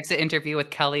did an exit interview with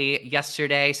Kelly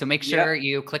yesterday, so make sure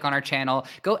you click on our channel.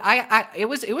 Go. It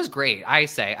was great.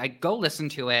 I go listen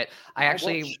to it. I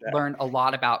actually learned a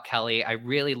lot about Kelly. I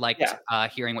really liked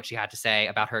hearing what she had to say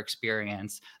about her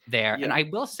experience there. And I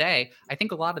will say, I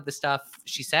think a lot of the stuff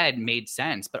she said made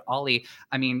sense. But Ollie,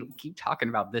 I mean, keep talking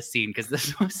about this scene, because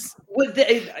this was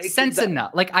sense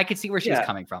enough. Like, I could see where she was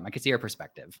coming from. I could see her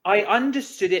perspective. I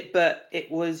understood it, but it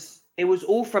was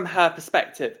all from her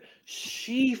perspective.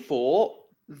 She thought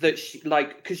that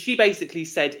because she basically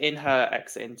said in her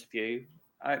exit interview,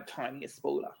 tiniest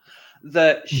spoiler,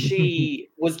 that she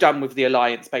was done with the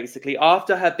alliance. Basically,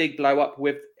 after her big blow up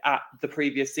at the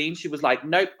previous scene, she was like,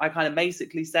 nope, I kind of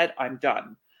basically said I'm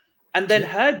done. And then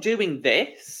her doing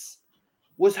this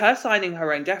was her signing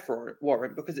her own death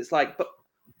warrant, because it's like, but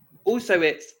also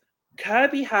it's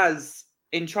Kirby has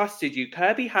entrusted you.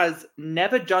 Kirby has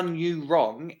never done you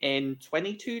wrong in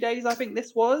 22 days, I think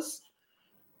this was.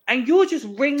 And you're just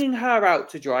wringing her out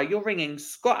to dry. You're wringing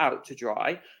Scott out to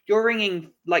dry. You're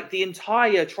wringing like the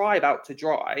entire tribe out to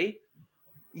dry.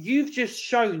 You've just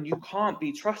shown you can't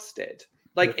be trusted.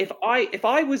 Like, if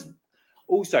I was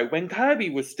also, when Kirby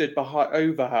was stood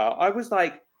over her, I was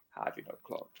like, have you not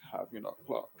clocked? Have you not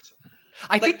clocked?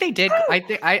 I think they did.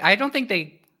 I don't think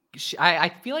they. I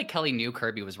feel like Kelly knew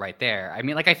Kirby was right there. I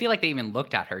mean, like, I feel like they even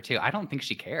looked at her too. I don't think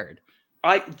she cared.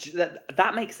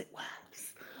 That makes it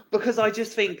worse. Because I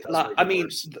just think, Does like, make I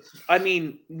it mean,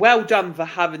 worse. well done for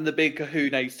having the big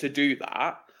kahunas to do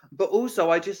that. But also,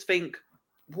 I just think,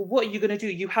 well, what are you going to do?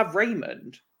 You have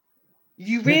Raymond.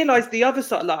 You realise the other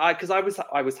side, like, because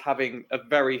I was having a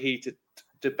very heated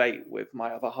debate with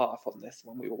my other half on this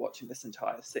when we were watching this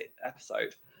entire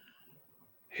episode.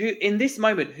 Who in this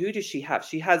moment, who does she have?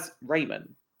 She has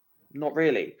Raymond. Not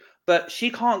really. But she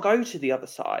can't go to the other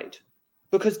side.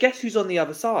 Because guess who's on the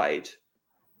other side?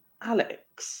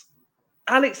 Alex.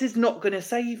 Alex is not going to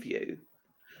save you.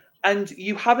 And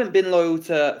you haven't been loyal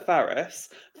to Faris.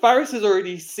 Faris has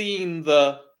already seen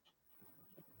the,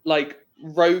 like,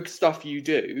 rogue stuff you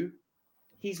do.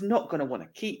 He's not going to want to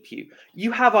keep you.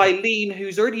 You have Eileen,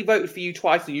 who's already voted for you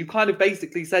twice, and you kind of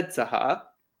basically said to her,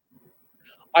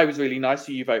 I was really nice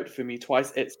to you, voted for me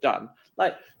twice, it's done.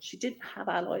 Like, she didn't have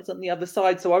allies on the other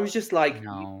side, so I was just like,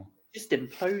 No. you just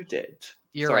imploded.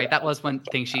 You're Sorry, right. That was one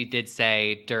thing she did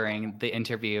say during the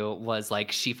interview was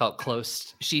like she felt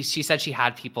close. She said she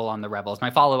had people on the Rebels. My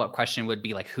follow-up question would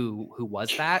be like, who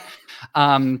was that?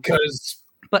 Because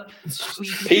But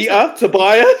Peter,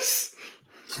 Tobias,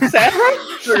 Sarah.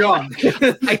 they're gone.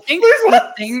 I think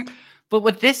the thing, but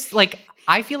with this, like,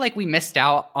 I feel like we missed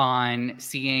out on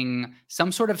seeing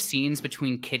some sort of scenes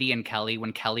between Kitty and Kelly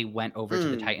when Kelly went over to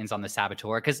the Titans on the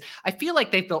Saboteur, because I feel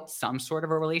like they built some sort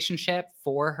of a relationship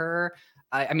for her.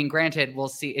 I mean, granted, we'll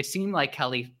see. It seemed like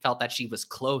Kelly felt that she was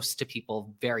close to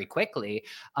people very quickly,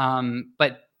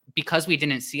 but because we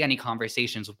didn't see any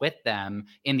conversations with them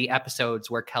in the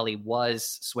episodes where Kelly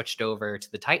was switched over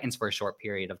to the Titans for a short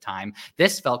period of time,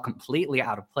 this felt completely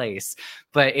out of place.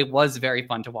 But it was very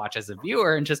fun to watch as a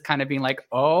viewer and just kind of being like,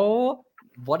 oh,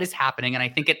 what is happening? And I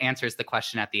think it answers the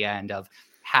question at the end of,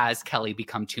 has Kelly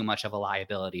become too much of a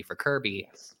liability for Kirby?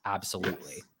 Yes.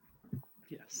 Absolutely.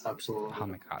 Yes. Absolutely. Oh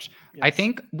my gosh. Yes. I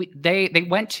think they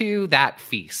went to that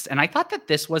feast, and I thought that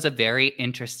this was a very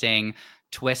interesting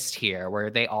twist here where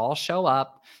they all show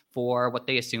up for what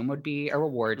they assume would be a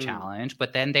reward challenge,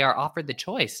 but then they are offered the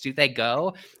choice. Do they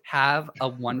go have a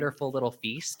wonderful little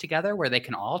feast together where they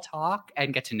can all talk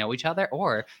and get to know each other,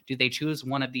 or do they choose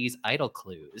one of these idol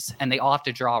clues and they all have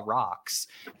to draw rocks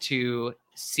to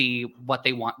see what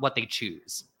they want, what they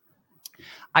choose?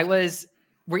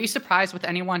 Were you surprised with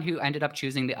anyone who ended up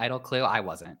choosing the idol clue? I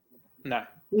wasn't. No.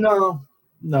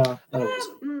 No, that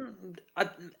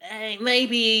wasn't.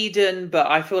 Maybe Eden, but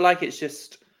I feel like it's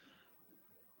just.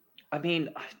 I mean,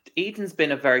 Eden's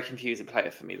been a very confusing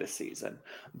player for me this season,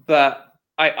 but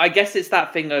I guess it's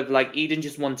that thing of like Eden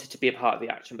just wanted to be a part of the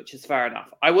action, which is fair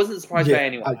enough. I wasn't surprised by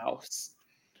anyone else,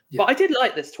 but I did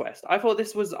like this twist. I thought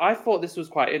this was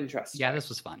quite interesting. Yeah, this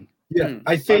was fun. Yeah,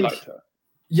 I think. liked it.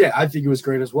 Yeah, I think it was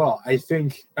great as well. I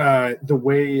think the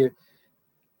way,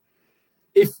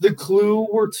 if the clue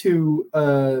were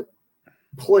to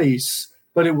place,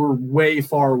 but it were way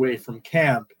far away from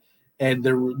camp, and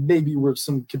there were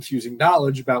some confusing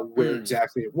knowledge about where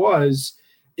exactly it was,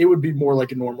 it would be more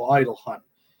like a normal idol hunt.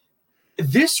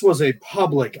 This was a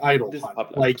public idol hunt.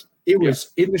 Public. Like, it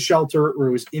was in the shelter or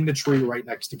it was in the tree right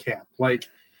next to camp. Like,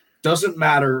 doesn't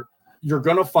matter. You're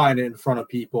going to find it in front of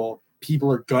people.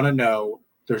 People are going to know.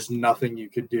 There's nothing you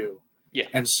could do. Yeah.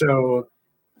 And so,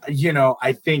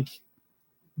 I think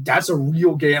that's a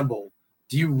real gamble.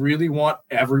 Do you really want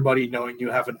everybody knowing you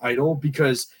have an idol?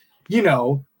 Because,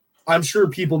 I'm sure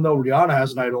people know Rihanna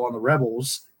has an idol on the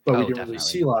Rebels, but we didn't really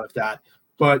see a lot of that.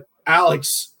 But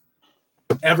Alex,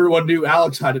 everyone knew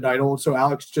Alex had an idol. So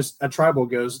Alex just at Tribal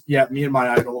goes, yeah, me and my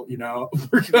idol,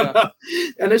 we're gonna,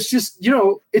 and it's just,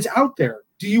 it's out there.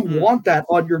 Do you want that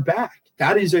on your back?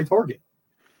 That is a target.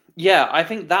 Yeah, I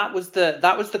think that was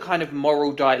the kind of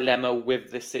moral dilemma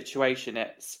with this situation.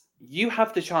 It's you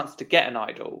have the chance to get an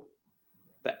idol,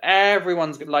 but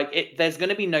everyone's like it. There's going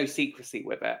to be no secrecy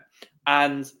with it,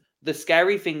 and the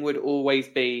scary thing would always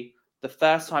be the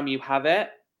first time you have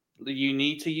it, you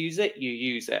need to use it. You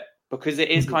use it because it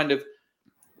is kind of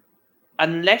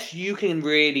unless you can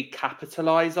really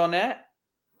capitalize on it.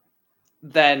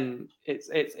 Then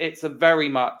it's a very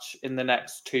much in the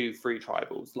next 2-3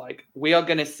 tribals. Like we are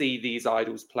going to see these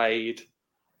idols played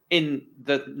in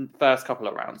the first couple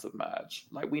of rounds of merge.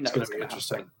 Like we know it's going to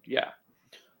happen. Yeah.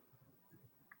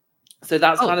 So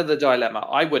that's kind of the dilemma.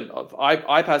 I wouldn't have.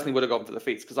 I personally would have gone for the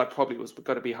feast because I probably was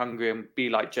going to be hungry and be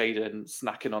like Jaden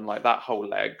snacking on like that whole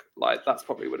leg. Like that's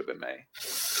probably would have been me.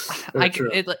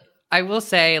 I will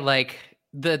say like.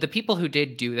 the people who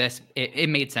did do this, it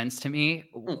made sense to me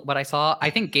what I saw. I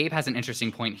think Gabe has an interesting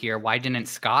point here. Why didn't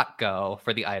Scott go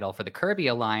for the idol for the Kirby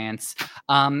Alliance?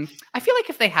 I feel like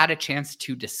if they had a chance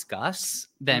to discuss,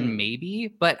 then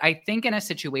maybe. But I think in a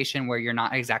situation where you're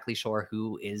not exactly sure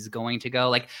who is going to go,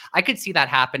 like I could see that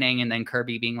happening, and then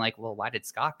Kirby being like, "Well, why did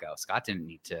Scott go? Scott didn't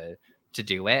need to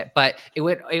do it." But it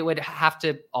would have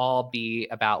to all be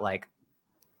about like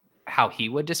how he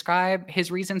would describe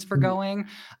his reasons for going,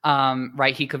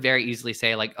 right? He could very easily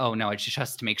say like, oh no, it's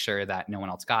just to make sure that no one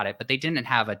else got it. But they didn't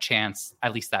have a chance,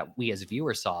 at least that we as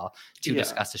viewers saw, to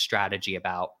discuss a strategy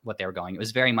about what they were going. It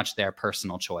was very much their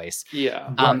personal choice.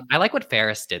 Yeah. I like what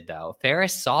Ferris did though.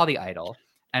 Ferris saw the idol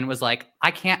and was like,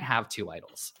 I can't have two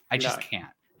idols. I just can't.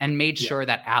 And made sure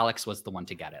that Alex was the one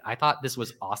to get it. I thought this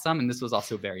was awesome. And this was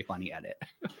also a very funny edit.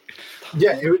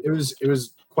 Yeah, it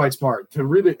was quite smart to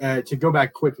really to go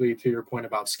back quickly to your point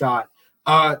about Scott.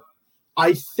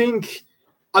 I think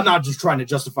I'm not just trying to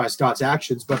justify Scott's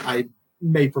actions, but I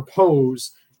may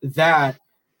propose that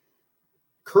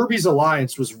Kirby's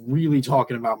Alliance was really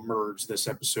talking about Merge this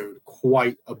episode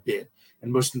quite a bit.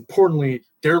 And most importantly,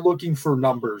 they're looking for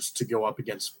numbers to go up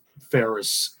against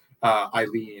Ferris,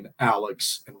 Eileen,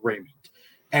 Alex, and Raymond.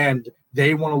 And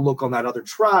they want to look on that other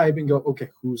tribe and go, okay,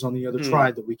 who's on the other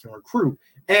tribe that we can recruit?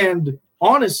 And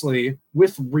honestly,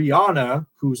 with Rihanna,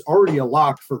 who's already a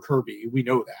lock for Kirby, we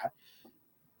know that,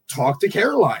 talk to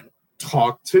Caroline,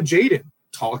 talk to Jaden,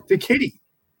 talk to Kitty,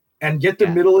 and get the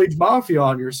middle-aged mafia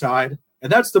on your side.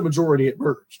 And that's the majority at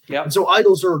Merge. Yep. And so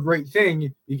idols are a great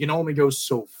thing. You can only go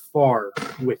so far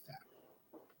with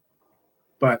that.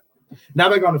 But now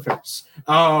back on to Ferris.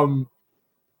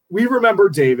 We remember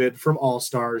David from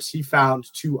All-Stars. He found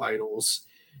two idols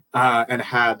and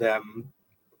had them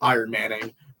Iron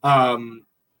Manning.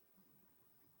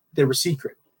 They were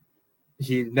secret.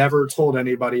 He never told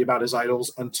anybody about his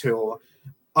idols until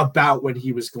about when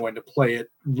he was going to play it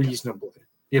reasonably.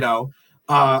 You know,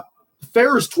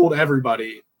 Ferris told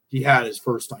everybody he had his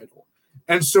first idol.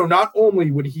 And so not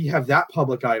only would he have that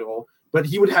public idol, but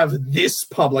he would have this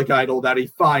public idol that he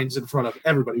finds in front of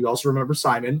everybody. You also remember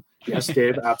Simon. Yes,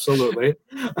 Gabe, absolutely.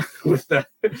 with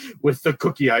the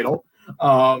cookie idol.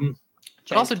 But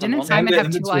also, didn't Simon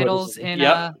have two idols in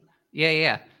Yep.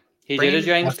 Yeah. He did a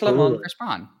James Clement. Chris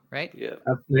Braun, right? Yeah.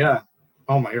 Yeah.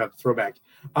 Oh my God, throwback.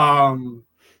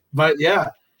 But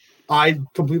yeah, I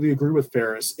completely agree with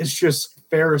Ferris. It's just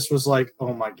Ferris was like,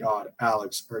 oh my God,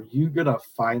 Alex, are you gonna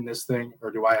find this thing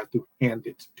or do I have to hand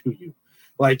it to you?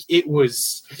 Like it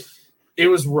was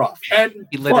rough. And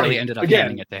He literally funny. ended up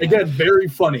handing it to him. Again, very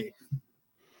funny.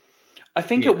 I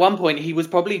think at one point he was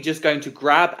probably just going to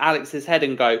grab Alex's head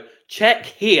and go, check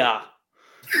here.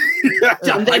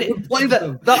 And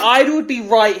then the idol would be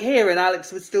right here and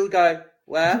Alex would still go,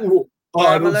 where? Oh, I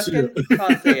Where am I don't see looking? it.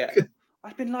 Can't see it.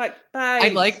 I've been like, babe. I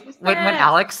like when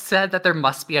Alex said that there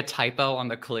must be a typo on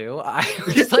the clue. I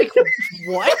was like,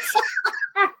 what?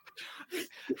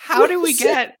 How do we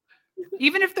get,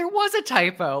 even if there was a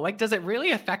typo, like, does it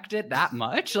really affect it that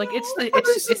much? Like,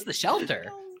 it's the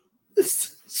shelter.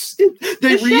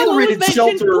 They reiterated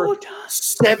shelter shelter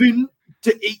 7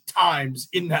 to 8 times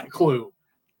in that clue.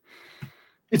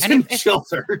 It's And in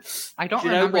shelter. I don't Do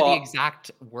you know remember the what?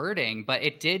 exact wording, but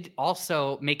it did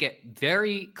also make it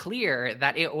very clear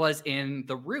that it was in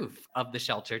the roof of the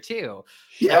shelter too.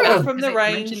 Yeah. Sheltered from the Because it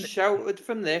rain, mentioned- sheltered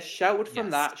from this, sheltered from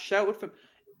Yes. that, sheltered from...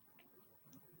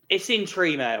 It's in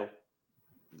tree mail.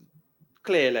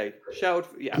 Clearly.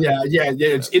 Sheltered... Yeah. Yeah.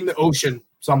 It's in the ocean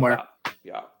somewhere.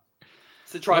 Yeah.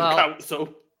 It's the tribal Well-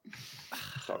 council.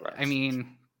 Sorry. I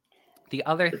mean, the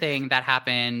other thing that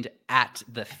happened at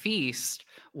the feast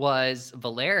was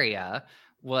Valeria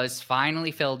was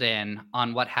finally filled in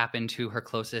on what happened to her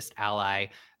closest ally,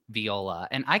 Viola.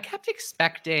 And I kept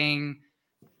expecting...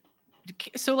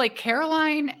 So, like,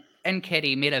 Caroline and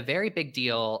Kitty made a very big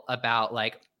deal about,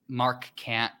 like, Mark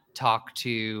can't talk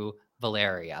to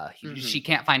Valeria. She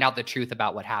can't find out the truth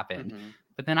about what happened.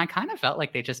 But then I kind of felt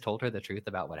like they just told her the truth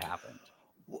about what happened.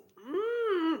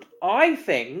 I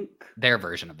think... Their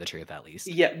version of the truth, at least.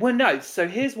 Yeah, well, no. So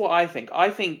here's what I think. I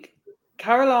think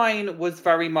Caroline was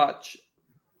very much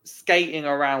skating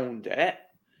around it.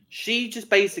 She just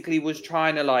basically was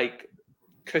trying to, like,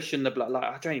 cushion the blow. Like,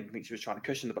 I don't even think she was trying to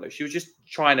cushion the blow. She was just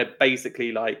trying to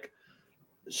basically, like,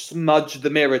 smudge the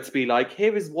mirror to be like,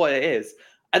 here is what it is.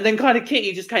 And then kind of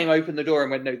Kitty just came, opened the door and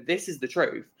went, no, this is the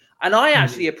truth. And I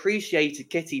actually appreciated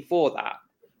Kitty for that.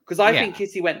 Because I think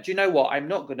Kitty went, do you know what? I'm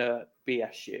not going to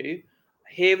BS you.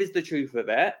 Here is the truth of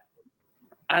it.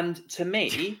 And to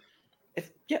me,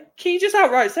 Kitty just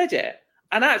outright said it.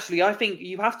 And actually, I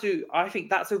think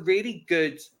that's a really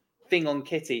good thing on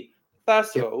Kitty.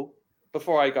 First of all,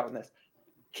 before I go on this.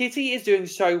 Kitty is doing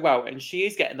so well, and she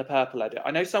is getting the purple edit.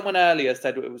 I know someone earlier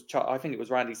said it was I think it was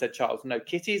Randy said Charles. No,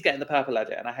 Kitty is getting the purple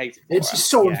edit, and I hate it. It's just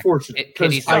so unfortunate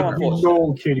because I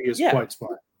know Kitty is quite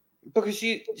smart. Because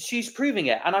she's proving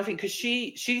it, and I think because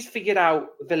she's figured out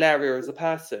Valeria as a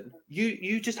person.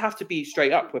 You just have to be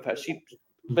straight up with her.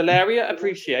 Valeria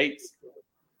appreciates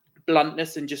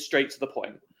bluntness and just straight to the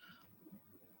point.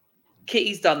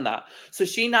 Kitty's done that, so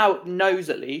she now knows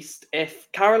at least if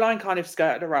Caroline kind of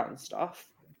skirted around stuff.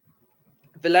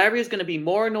 Valeria's going to be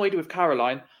more annoyed with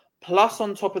Caroline, plus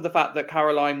on top of the fact that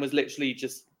Caroline was literally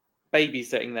just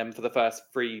babysitting them for the first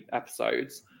 3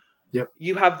 episodes. Yep.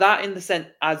 You have that in the sense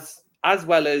as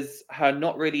well as her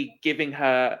not really giving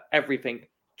her everything.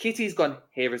 Kitty's gone,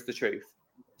 here is the truth.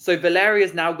 So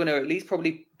Valeria's now going to at least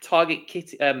probably target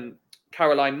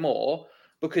Caroline more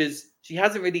because she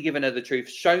hasn't really given her the truth,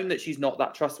 shown that she's not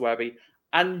that trustworthy,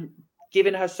 and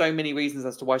given her so many reasons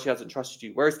as to why she hasn't trusted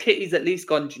you. Whereas Kitty's at least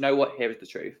gone, do you know what? Here is the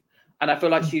truth. And I feel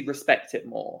like she'd respect it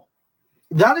more.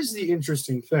 That is the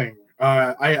interesting thing.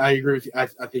 I agree with you. I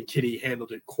think Kitty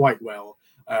handled it quite well.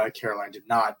 Caroline did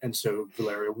not. And so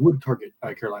Valeria would target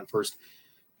Caroline first.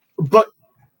 But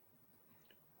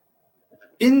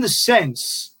in the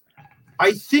sense,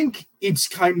 I think it's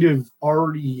kind of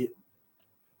already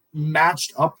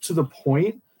matched up to the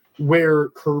point where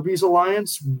Kirby's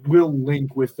alliance will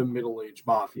link with the middle-aged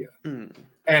mafia.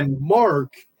 And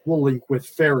Mark will link with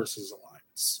Ferris's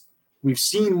alliance. We've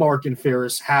seen Mark and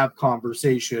Ferris have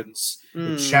conversations,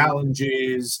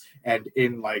 challenges, and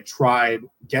in like tribe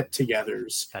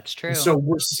get-togethers. That's true. And so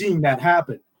we're seeing that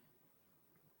happen.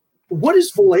 What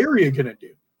is Valeria going to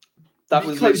do? That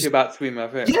was literally about to be my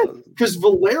favorite. Yeah, because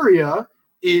Valeria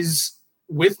is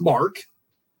with Mark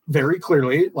very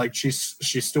clearly. Like she's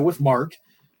still with Mark.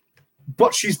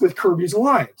 But she's with Kirby's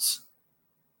alliance.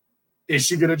 Is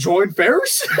she going to join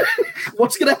Ferris?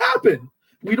 What's going to happen?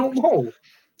 We don't know.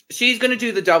 She's going to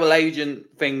do the double agent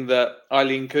thing that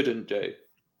Eileen couldn't do.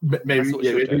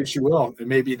 Maybe she will.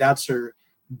 Maybe that's her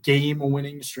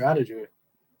game-winning strategy.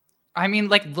 I mean,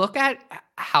 like, look at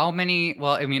how many...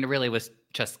 Well, I mean, it really was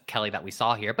just Kelly that we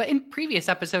saw here. But in previous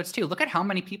episodes, too, look at how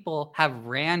many people have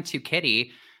ran to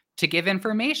Kitty to give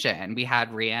information. We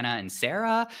had Rihanna and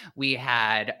Sarah. We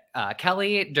had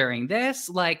Kelly during this.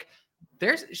 Like,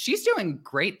 she's doing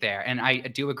great there. And I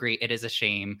do agree, it is a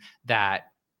shame that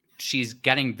she's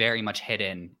getting very much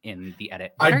hidden in the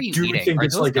edit. What are you eating? Are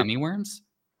those gummy worms?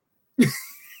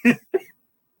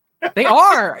 They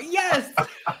are. Yes.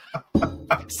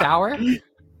 Sour.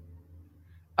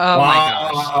 Oh my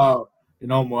gosh. You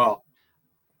know them well.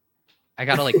 I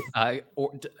gotta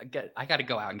I gotta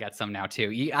go out and get some now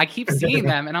too. I keep seeing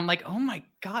them and I'm like, oh my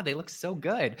god, they look so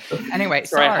good. Anyway,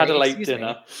 sorry, I had a late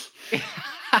dinner.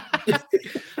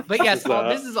 But yes,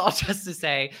 this is all just to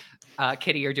say,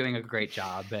 Kitty, you're doing a great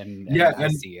job, and I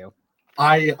see you.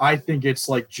 I think it's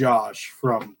like Josh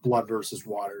from Blood versus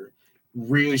Water,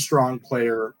 really strong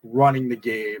player, running the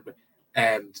game,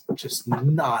 and just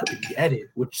not get it,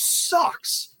 which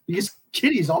sucks because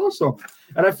Kitty's awesome,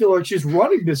 and I feel like she's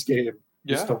running this game.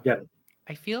 Just don't get it.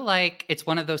 I feel like it's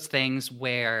one of those things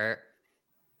where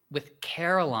with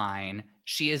Caroline,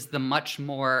 she is the much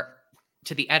more,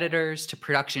 to the editors, to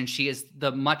production, she is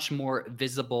the much more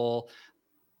visible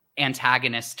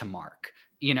antagonist to Mark.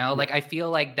 You know, like I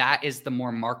feel like that is the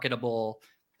more marketable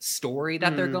story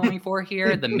that they're going for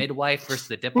here, the midwife versus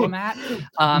the diplomat.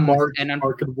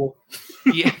 Marketable.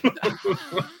 Yeah.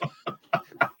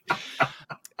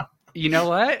 You know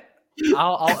what?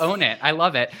 I'll own it. I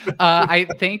love it. I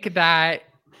think that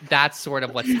that's sort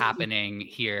of what's happening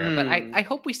here. But I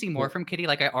hope we see more from Kitty.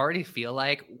 Like I already feel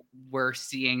like we're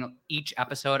seeing each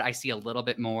episode. I see a little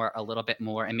bit more.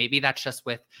 And maybe that's just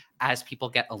with as people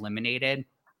get eliminated.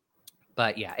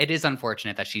 But yeah, it is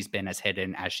unfortunate that she's been as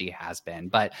hidden as she has been.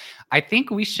 But I think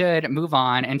we should move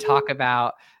on and talk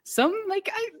about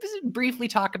briefly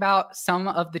talk about some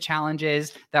of the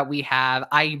challenges that we have.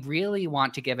 I really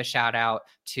want to give a shout out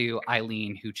to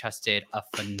Eileen, who just did a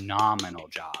phenomenal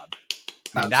job.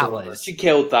 She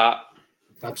killed that.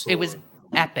 Absolutely. It was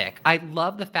epic. I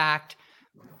love the fact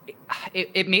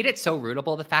it made it so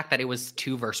rootable, the fact that it was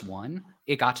 2 versus 1.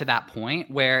 It got to that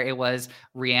point where it was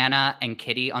Rihanna and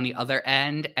Kitty on the other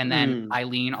end, and then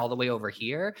Eileen all the way over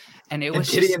here. And it was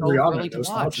Kitty just and so Rihanna, really to watch.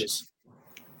 notches.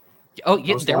 Oh,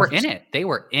 yeah, they were in it. They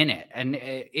were in it. And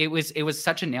it was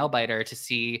such a nail biter to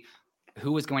see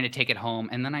who was going to take it home.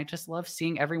 And then I just love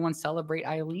seeing everyone celebrate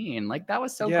Eileen. Like that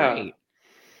was so great.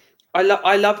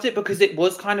 I loved it because it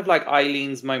was kind of like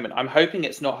Eileen's moment. I'm hoping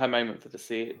it's not her moment for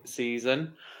the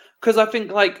season, because I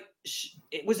think like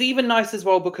it was even nice as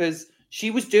well because she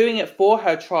was doing it for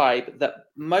her tribe that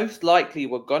most likely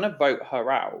were going to vote her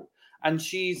out. And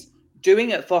she's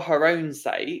doing it for her own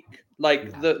sake.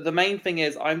 Like, the main thing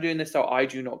is, I'm doing this so I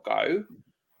do not go.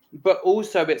 But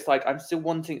also, it's like, I'm still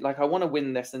wanting, like, I want to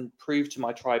win this and prove to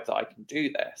my tribe that I can do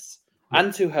this.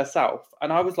 And to herself.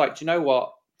 And I was like, do you know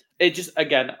what? It just,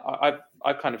 again,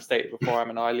 I've kind of stated before, I'm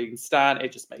an Eileen stan.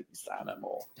 It just made me stan her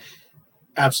more.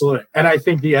 Absolutely. And I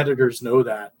think the editors know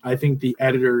that. I think the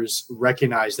editors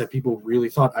recognize that people really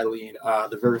thought Eileen,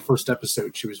 the very first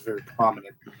episode, she was very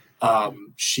prominent.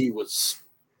 She was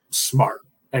smart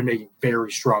and making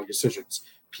very strong decisions.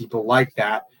 People like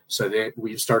that. So that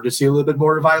we've started to see a little bit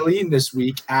more of Eileen this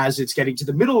week as it's getting to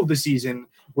the middle of the season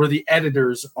where the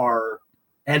editors are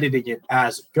editing it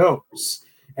as it goes.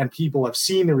 And people have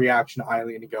seen the reaction to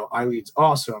Eileen and go, Eileen's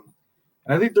awesome.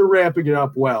 And I think they're ramping it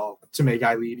up well to make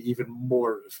Eileen even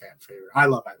more of a fan favorite. I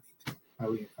love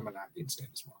Eileen. I'm an Eileen stan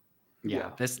as well. Yeah,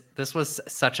 this was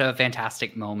such a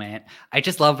fantastic moment. I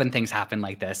just love when things happen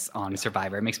like this on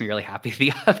Survivor. It makes me really happy.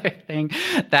 The other thing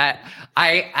that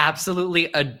I absolutely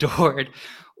adored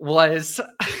was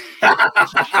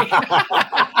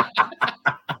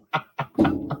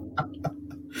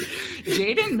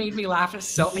Jaden made me laugh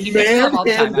so he makes me laugh all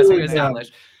the time, as we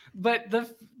established. But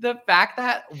the fact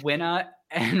that Winna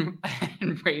and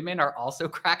Raymond are also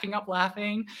cracking up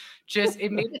laughing,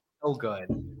 it made it so good.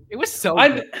 It was so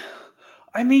good.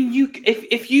 I mean,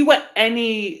 if you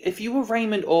were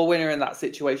Raymond or Winner in that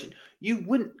situation,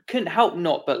 you couldn't help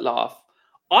not but laugh.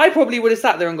 I probably would have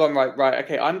sat there and gone, right,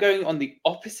 okay, I'm going on the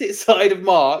opposite side of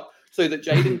Mark so that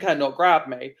Jaden cannot grab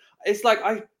me. It's like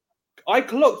I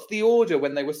clocked the order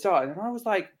when they were starting, and I was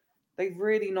like, they've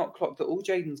really not clocked that all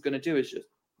Jaden's going to do is just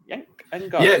yank and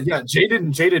go. Yeah.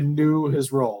 Jaden knew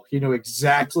his role. He knew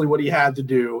exactly what he had to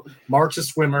do. Mark's a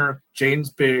swimmer.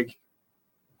 Jaden's big.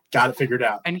 Got it figured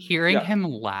out. And hearing him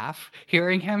laugh,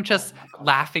 hearing him just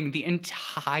laughing the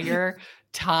entire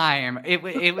time, it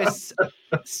was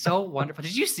so wonderful.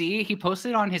 Did you see he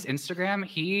posted on his Instagram?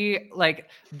 He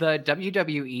the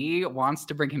WWE wants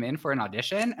to bring him in for an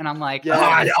audition, and I'm like,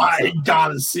 I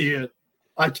gotta see it.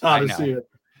 I gotta see it.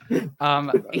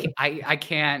 I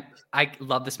can't. I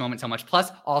love this moment so much.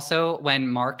 Plus, also when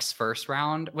Mark's first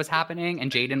round was happening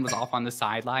and Jaden was off on the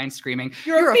sideline screaming,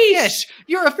 "You're a fish!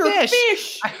 You're a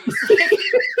fish!"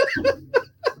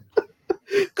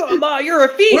 Come on, you're a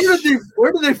fish.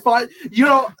 Where did they find?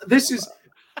 This is.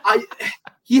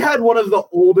 He had one of the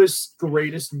oldest,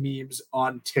 greatest memes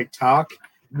on TikTok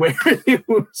where it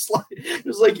was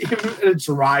like him in a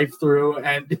drive-through,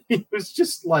 and he was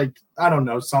just like, I don't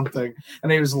know, something,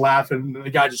 and he was laughing, and the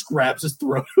guy just grabs his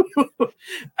throat.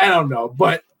 I don't know,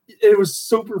 but it was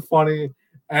super funny,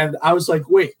 and I was like,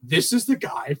 wait, this is the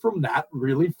guy from that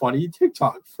really funny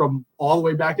TikTok from all the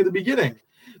way back at the beginning,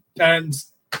 and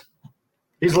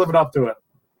he's living up to it.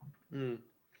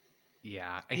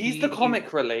 Yeah, he's the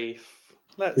comic relief.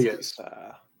 Let's be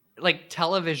fair. Like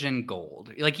television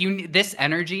gold. This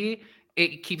energy,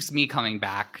 it keeps me coming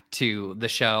back to the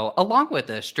show along with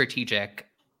the strategic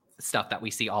stuff that we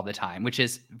see all the time, which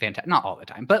is fantastic. Not all the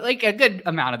time, but a good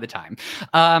amount of the time.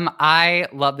 I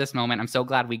love this moment. I'm so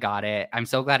glad we got it. I'm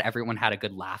so glad everyone had a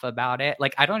good laugh about it.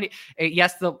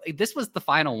 This was the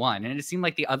final one, and it seemed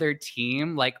like the other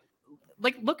team,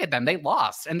 look at them. They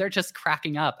lost, and they're just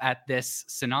cracking up at this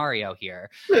scenario here.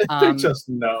 They just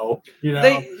know,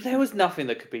 there was nothing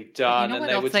that could be done. You know what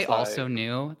else they also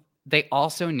knew? They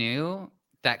also knew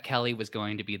that Kelly was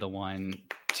going to be the one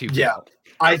to go.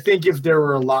 I think if there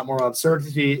were a lot more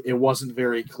uncertainty, it wasn't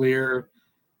very clear.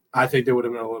 I think they would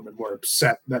have been a little bit more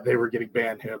upset that they were getting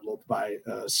manhandled by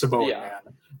Samoan Man.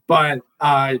 But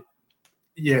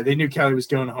they knew Kelly was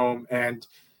going home, and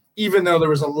even though there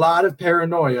was a lot of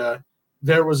paranoia,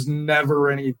 there was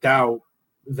never any doubt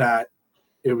that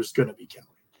it was going to be Kelly.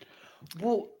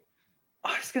 Well,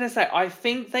 I was going to say, I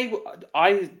think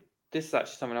this is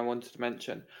actually something I wanted to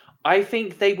mention. I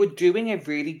think they were doing a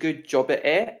really good job at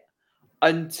it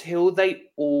until they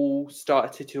all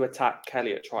started to attack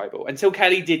Kelly at Tribal. Until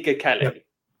Kelly did get Kelly,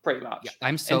 pretty much. Yeah,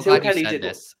 I'm so glad you said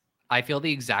this. I feel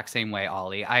the exact same way,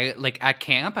 Ollie. I at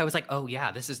camp, I was like, oh yeah,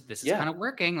 this is kind of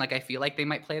working. I feel like they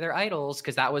might play their idols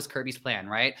because that was Kirby's plan,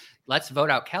 right? Let's vote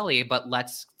out Kelly, but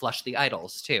let's flush the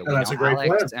idols too. And that's a great plan.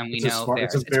 And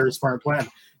it's a very smart plan.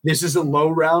 This is a low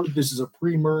round. This is a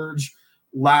pre-merge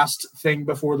last thing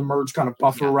before the merge kind of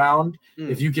buffer round.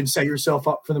 If you can set yourself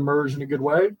up for the merge in a good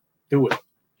way, do it.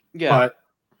 Yeah. But,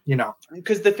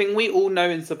 because the thing we all know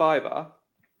in Survivor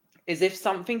is if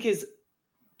something is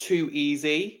too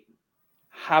easy,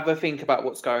 have a think about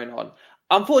what's going on.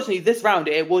 Unfortunately, this round,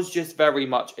 it was just very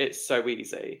much, it's so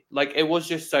easy. It was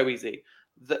just so easy.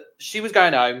 That she was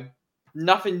going home.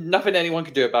 Nothing anyone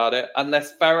could do about it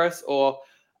unless Ferris or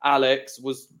Alex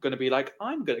was going to be like,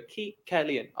 I'm going to keep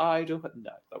Kelly an idol. But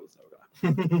no, that was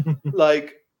never going to happen.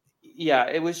 Yeah,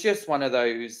 it was just one of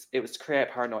those. It was to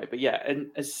create paranoia. But yeah, and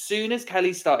as soon as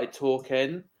Kelly started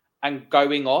talking and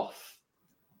going off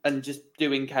and just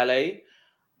doing Kelly,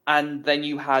 and then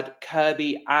you had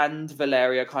Kirby and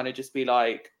Valeria kind of just be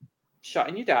like,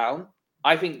 shutting you down.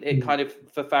 I think it kind of,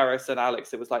 for Ferris and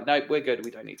Alex, it was like, no, we're good.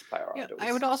 We don't need to play our idols.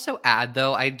 I would also add,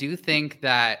 though, I do think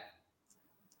that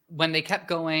when they kept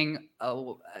going,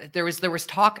 there was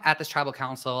talk at this tribal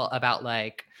council about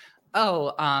like,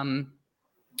 anyone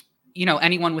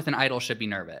with an idol should be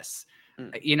nervous.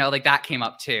 Like that came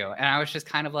up too. And I was just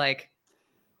kind of like,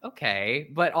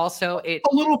 okay. But also a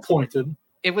little pointed.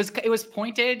 It was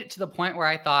pointed to the point where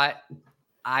I thought,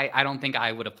 I don't think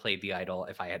I would have played the idol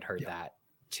if I had heard that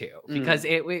too. Because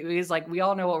it was like, we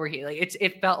all know what we're here. Like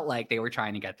it felt like they were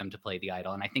trying to get them to play the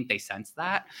idol. And I think they sensed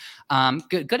that.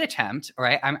 Good attempt. All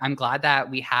right. I'm glad that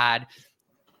we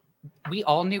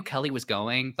all knew Kelly was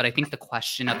going, but I think the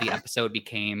question of the episode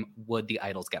became, would the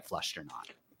idols get flushed or not?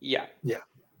 Yeah.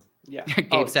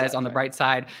 Gabe says, on the bright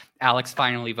side, Alex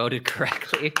finally voted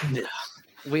correctly. Yeah.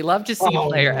 We love to see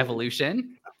player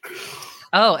evolution.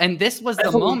 Oh, and this was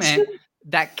the moment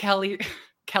that Kelly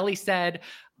said,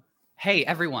 hey,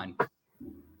 everyone,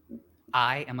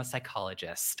 I am a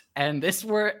psychologist. And these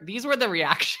were the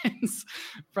reactions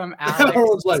from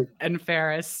Alex and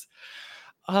Ferris.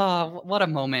 Oh, what a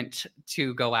moment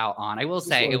to go out on. I will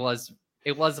say it was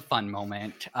a fun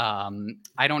moment.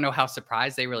 I don't know how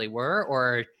surprised they really were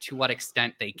or to what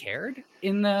extent they cared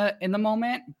in the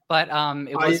moment, but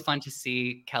it was fun to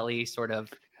see Kelly sort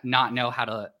of not know how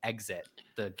to exit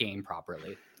the game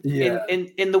properly. Yeah.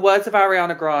 In the words of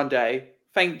Ariana Grande,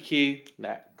 thank you,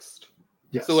 next.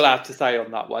 Yes. That's all I have to say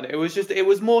on that one. It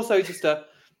was more so just a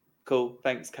cool,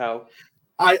 thanks, Cal.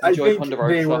 I think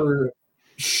they were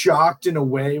shocked in a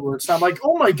way where it's not like,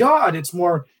 oh my God, it's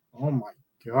more, oh my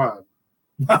God.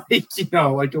 Like,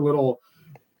 like a little,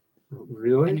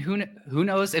 really? And who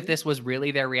knows if this was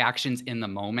really their reactions in the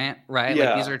moment, right?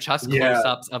 Yeah. Like these are just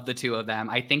close-ups of the two of them.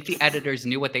 I think the editors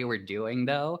knew what they were doing,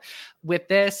 though. With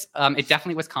this, it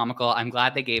definitely was comical. I'm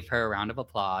glad they gave her a round of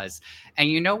applause. And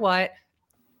you know what?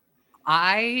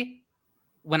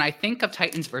 When I think of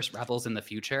Titans versus Rebels in the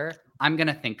future, I'm going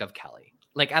to think of Kelly.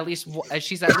 Like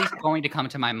she's at least going to come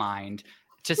to my mind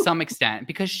to some extent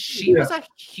because she was a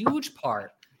huge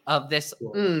part of this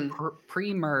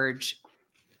pre-merge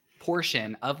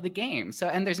portion of the game. So,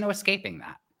 and there's no escaping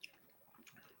that.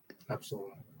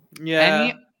 Absolutely.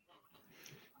 Yeah.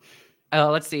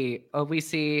 Let's see.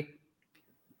 OBC.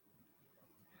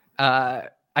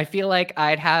 I feel like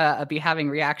I'd be having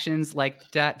reactions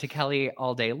like that to Kelly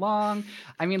all day long.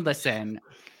 I mean, listen,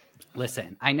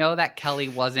 I know that Kelly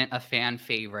wasn't a fan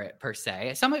favorite per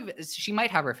se. She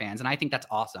might have her fans, and I think that's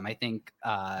awesome. I think,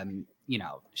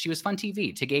 she was fun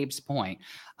TV, to Gabe's point.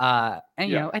 I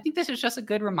think this is just a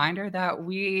good reminder that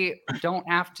we don't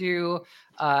have to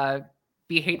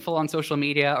be hateful on social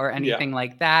media or anything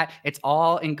like that. It's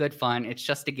all in good fun. It's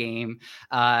just a game.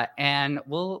 And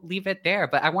we'll leave it there.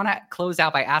 But I want to close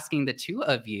out by asking the two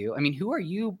of you, I mean, who are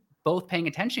you both paying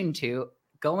attention to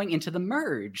going into the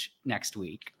merge next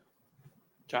week?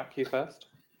 Jack, you first.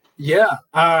 Yeah,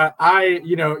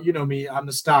 you know me. I'm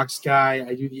the stocks guy.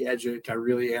 I do the edit. I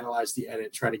really analyze the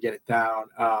edit, try to get it down.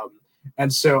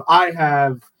 And so I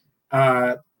have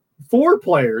 4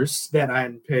 players that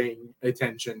I'm paying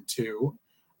attention to.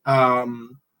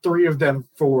 3 of them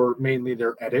for mainly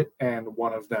their edit, and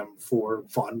 1 of them for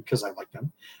fun because I like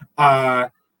them.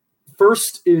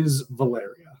 First is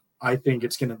Valeria. I think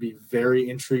it's going to be very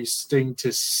interesting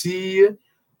to see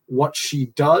what she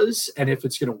does and if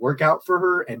it's going to work out for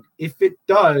her. And if it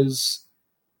does,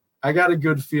 I got a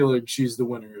good feeling she's the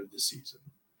winner of the season.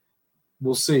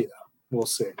 We'll see, though. We'll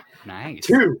see. Nice.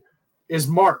 2 is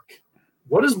Mark.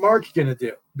 What is Mark going to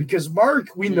do? Because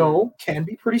Mark, we know, can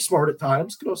be pretty smart at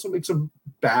times, could also make some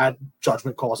bad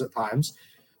judgment calls at times.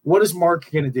 What is Mark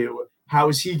going to do? How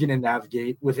is he going to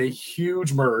navigate with a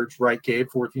huge merge, right, Gabe?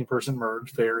 14-person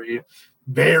merge, very,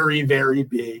 very, very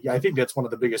big. I think that's one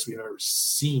of the biggest we've ever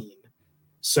seen.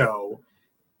 So,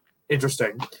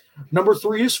 interesting. Number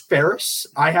 3 is Ferris.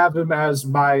 I have him as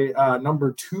my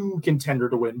number 2 contender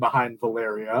to win behind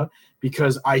Valeria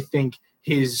because I think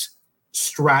his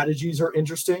strategies are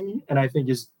interesting, and I think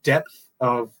his depth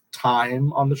of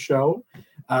time on the show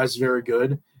is very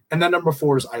good. And then number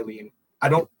 4 is Eileen. I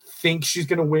don't think she's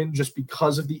going to win just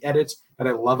because of the edits, but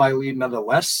I love Eileen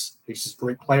nonetheless. I think she's a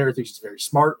great player. I think she's very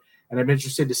smart, and I'm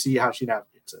interested to see how she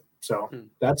navigates it. So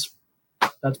that's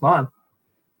mine.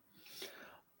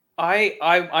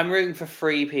 I'm rooting for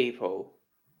 3 people: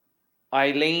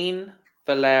 Eileen,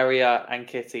 Valeria, and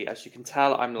Kitty. As you can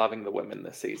tell, I'm loving the women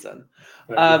this season.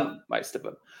 Most of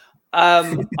them.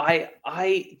 I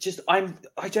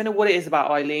don't know what it is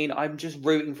about Eileen. I'm just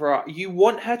rooting for her. You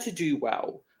want her to do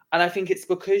well, and I think it's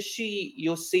because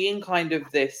you're seeing kind of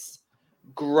this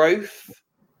growth,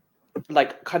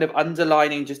 like kind of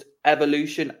underlining just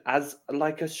evolution as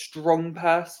like a strong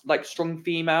person, like strong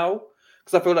female.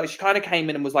 Because I feel like she kind of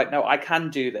came in and was like, no, I can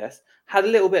do this. Had a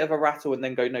little bit of a rattle and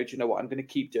then go, no, do you know what? I'm going to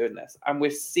keep doing this. And we're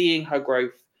seeing her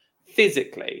growth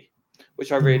physically,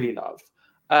 which I really love.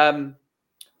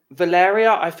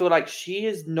 Valeria, I feel like she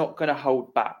is not going to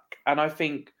hold back. And I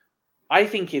think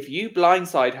if you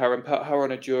blindside her and put her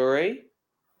on a jury,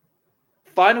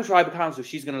 Final Tribal Council,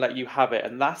 she's going to let you have it.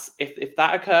 And that's if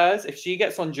that occurs, if she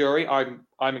gets on jury, I'm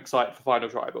excited for Final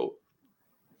Tribal.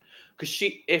 Because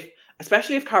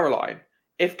especially if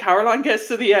Caroline gets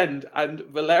to the end and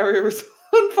Valeria is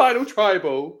on Final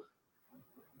Tribal,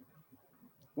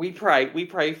 we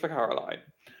pray for Caroline.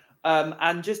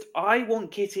 And just I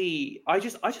want Kitty. I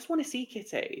just want to see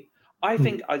Kitty. I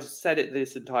think I just said it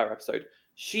this entire episode.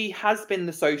 She has been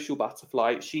the social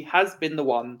butterfly. She has been the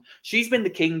one. She's been the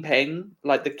kingpin,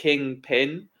 like the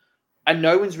kingpin, and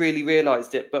no one's really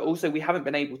realized it. But also, we haven't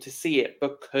been able to see it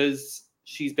because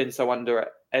she's been so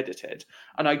under-edited.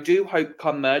 And I do hope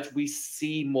come merge we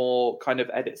see more kind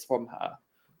of edits from her,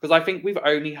 because I think we've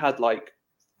only had like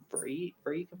three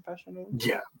confessionals.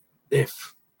 Yeah,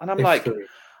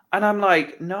 I'm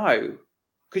like, no,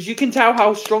 because you can tell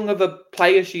how strong of a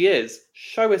player she is.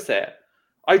 Show us it.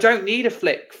 I don't need a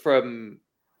flick from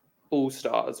All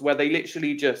Stars where they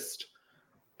literally just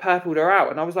purpled her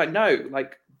out. And I was like, no,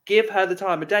 like give her the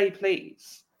time of day,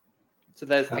 please. So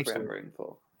there's the I'm rooting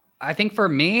for. I think for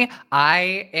me,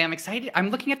 I am excited.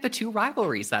 I'm looking at the 2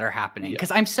 rivalries that are happening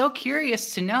because I'm so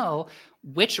curious to know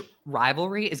which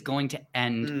rivalry is going to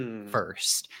end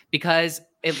first, because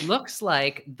it looks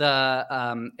like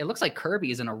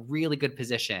Kirby is in a really good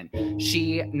position.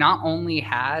 She not only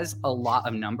has a lot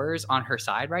of numbers on her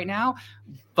side right now,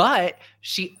 but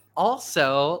she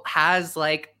also has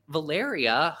like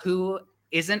Valeria, who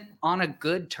isn't on a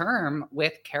good term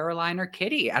with Caroline or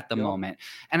Kitty at the moment.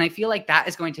 And I feel like that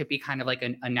is going to be kind of like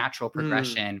a natural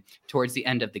progression towards the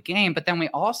end of the game. But then we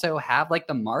also have like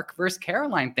the Mark versus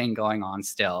Caroline thing going on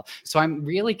still. So I'm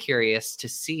really curious to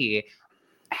see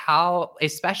how,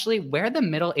 especially where the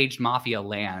middle-aged mafia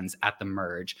lands at the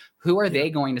merge. Who are they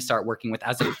going to start working with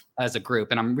as a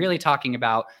group? And I'm really talking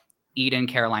about Eden,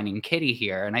 Caroline, and Kitty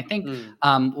here. And I think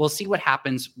we'll see what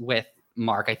happens with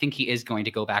Mark. I think he is going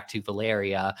to go back to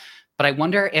Valeria, but I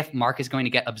wonder if Mark is going to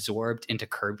get absorbed into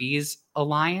Kirby's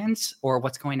alliance or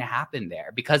what's going to happen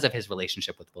there because of his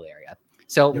relationship with Valeria.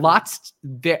 So lots,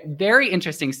 very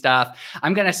interesting stuff.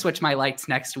 I'm going to switch my lights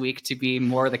next week to be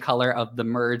more the color of the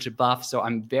merge buff. So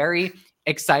I'm very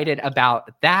excited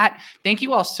about that. Thank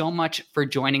you all so much for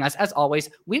joining us. As always,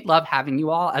 we love having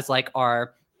you all as like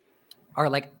our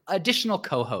like additional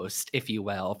co-host, if you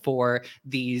will, for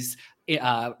these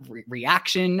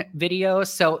reaction videos.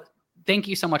 So thank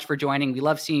you so much for joining. We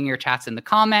love seeing your chats in the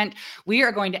comment. We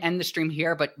are going to end the stream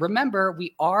here, but remember,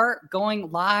 we are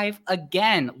going live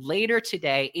again later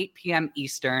today, 8 p.m.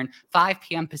 Eastern, 5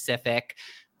 p.m. Pacific.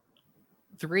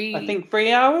 I think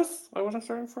 3 hours. I want to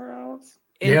say 4 hours.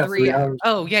 In 3 hours.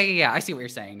 Oh, yeah. I see what you're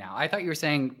saying now. I thought you were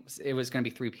saying it was going to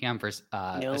be 3 p.m. for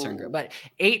a certain group, but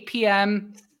 8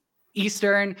 p.m.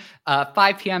 Eastern,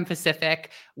 5 p.m.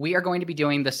 Pacific. We are going to be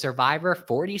doing the Survivor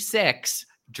 46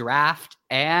 draft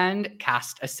and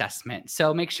cast assessment.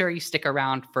 So make sure you stick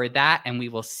around for that, and we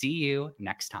will see you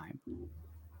next time.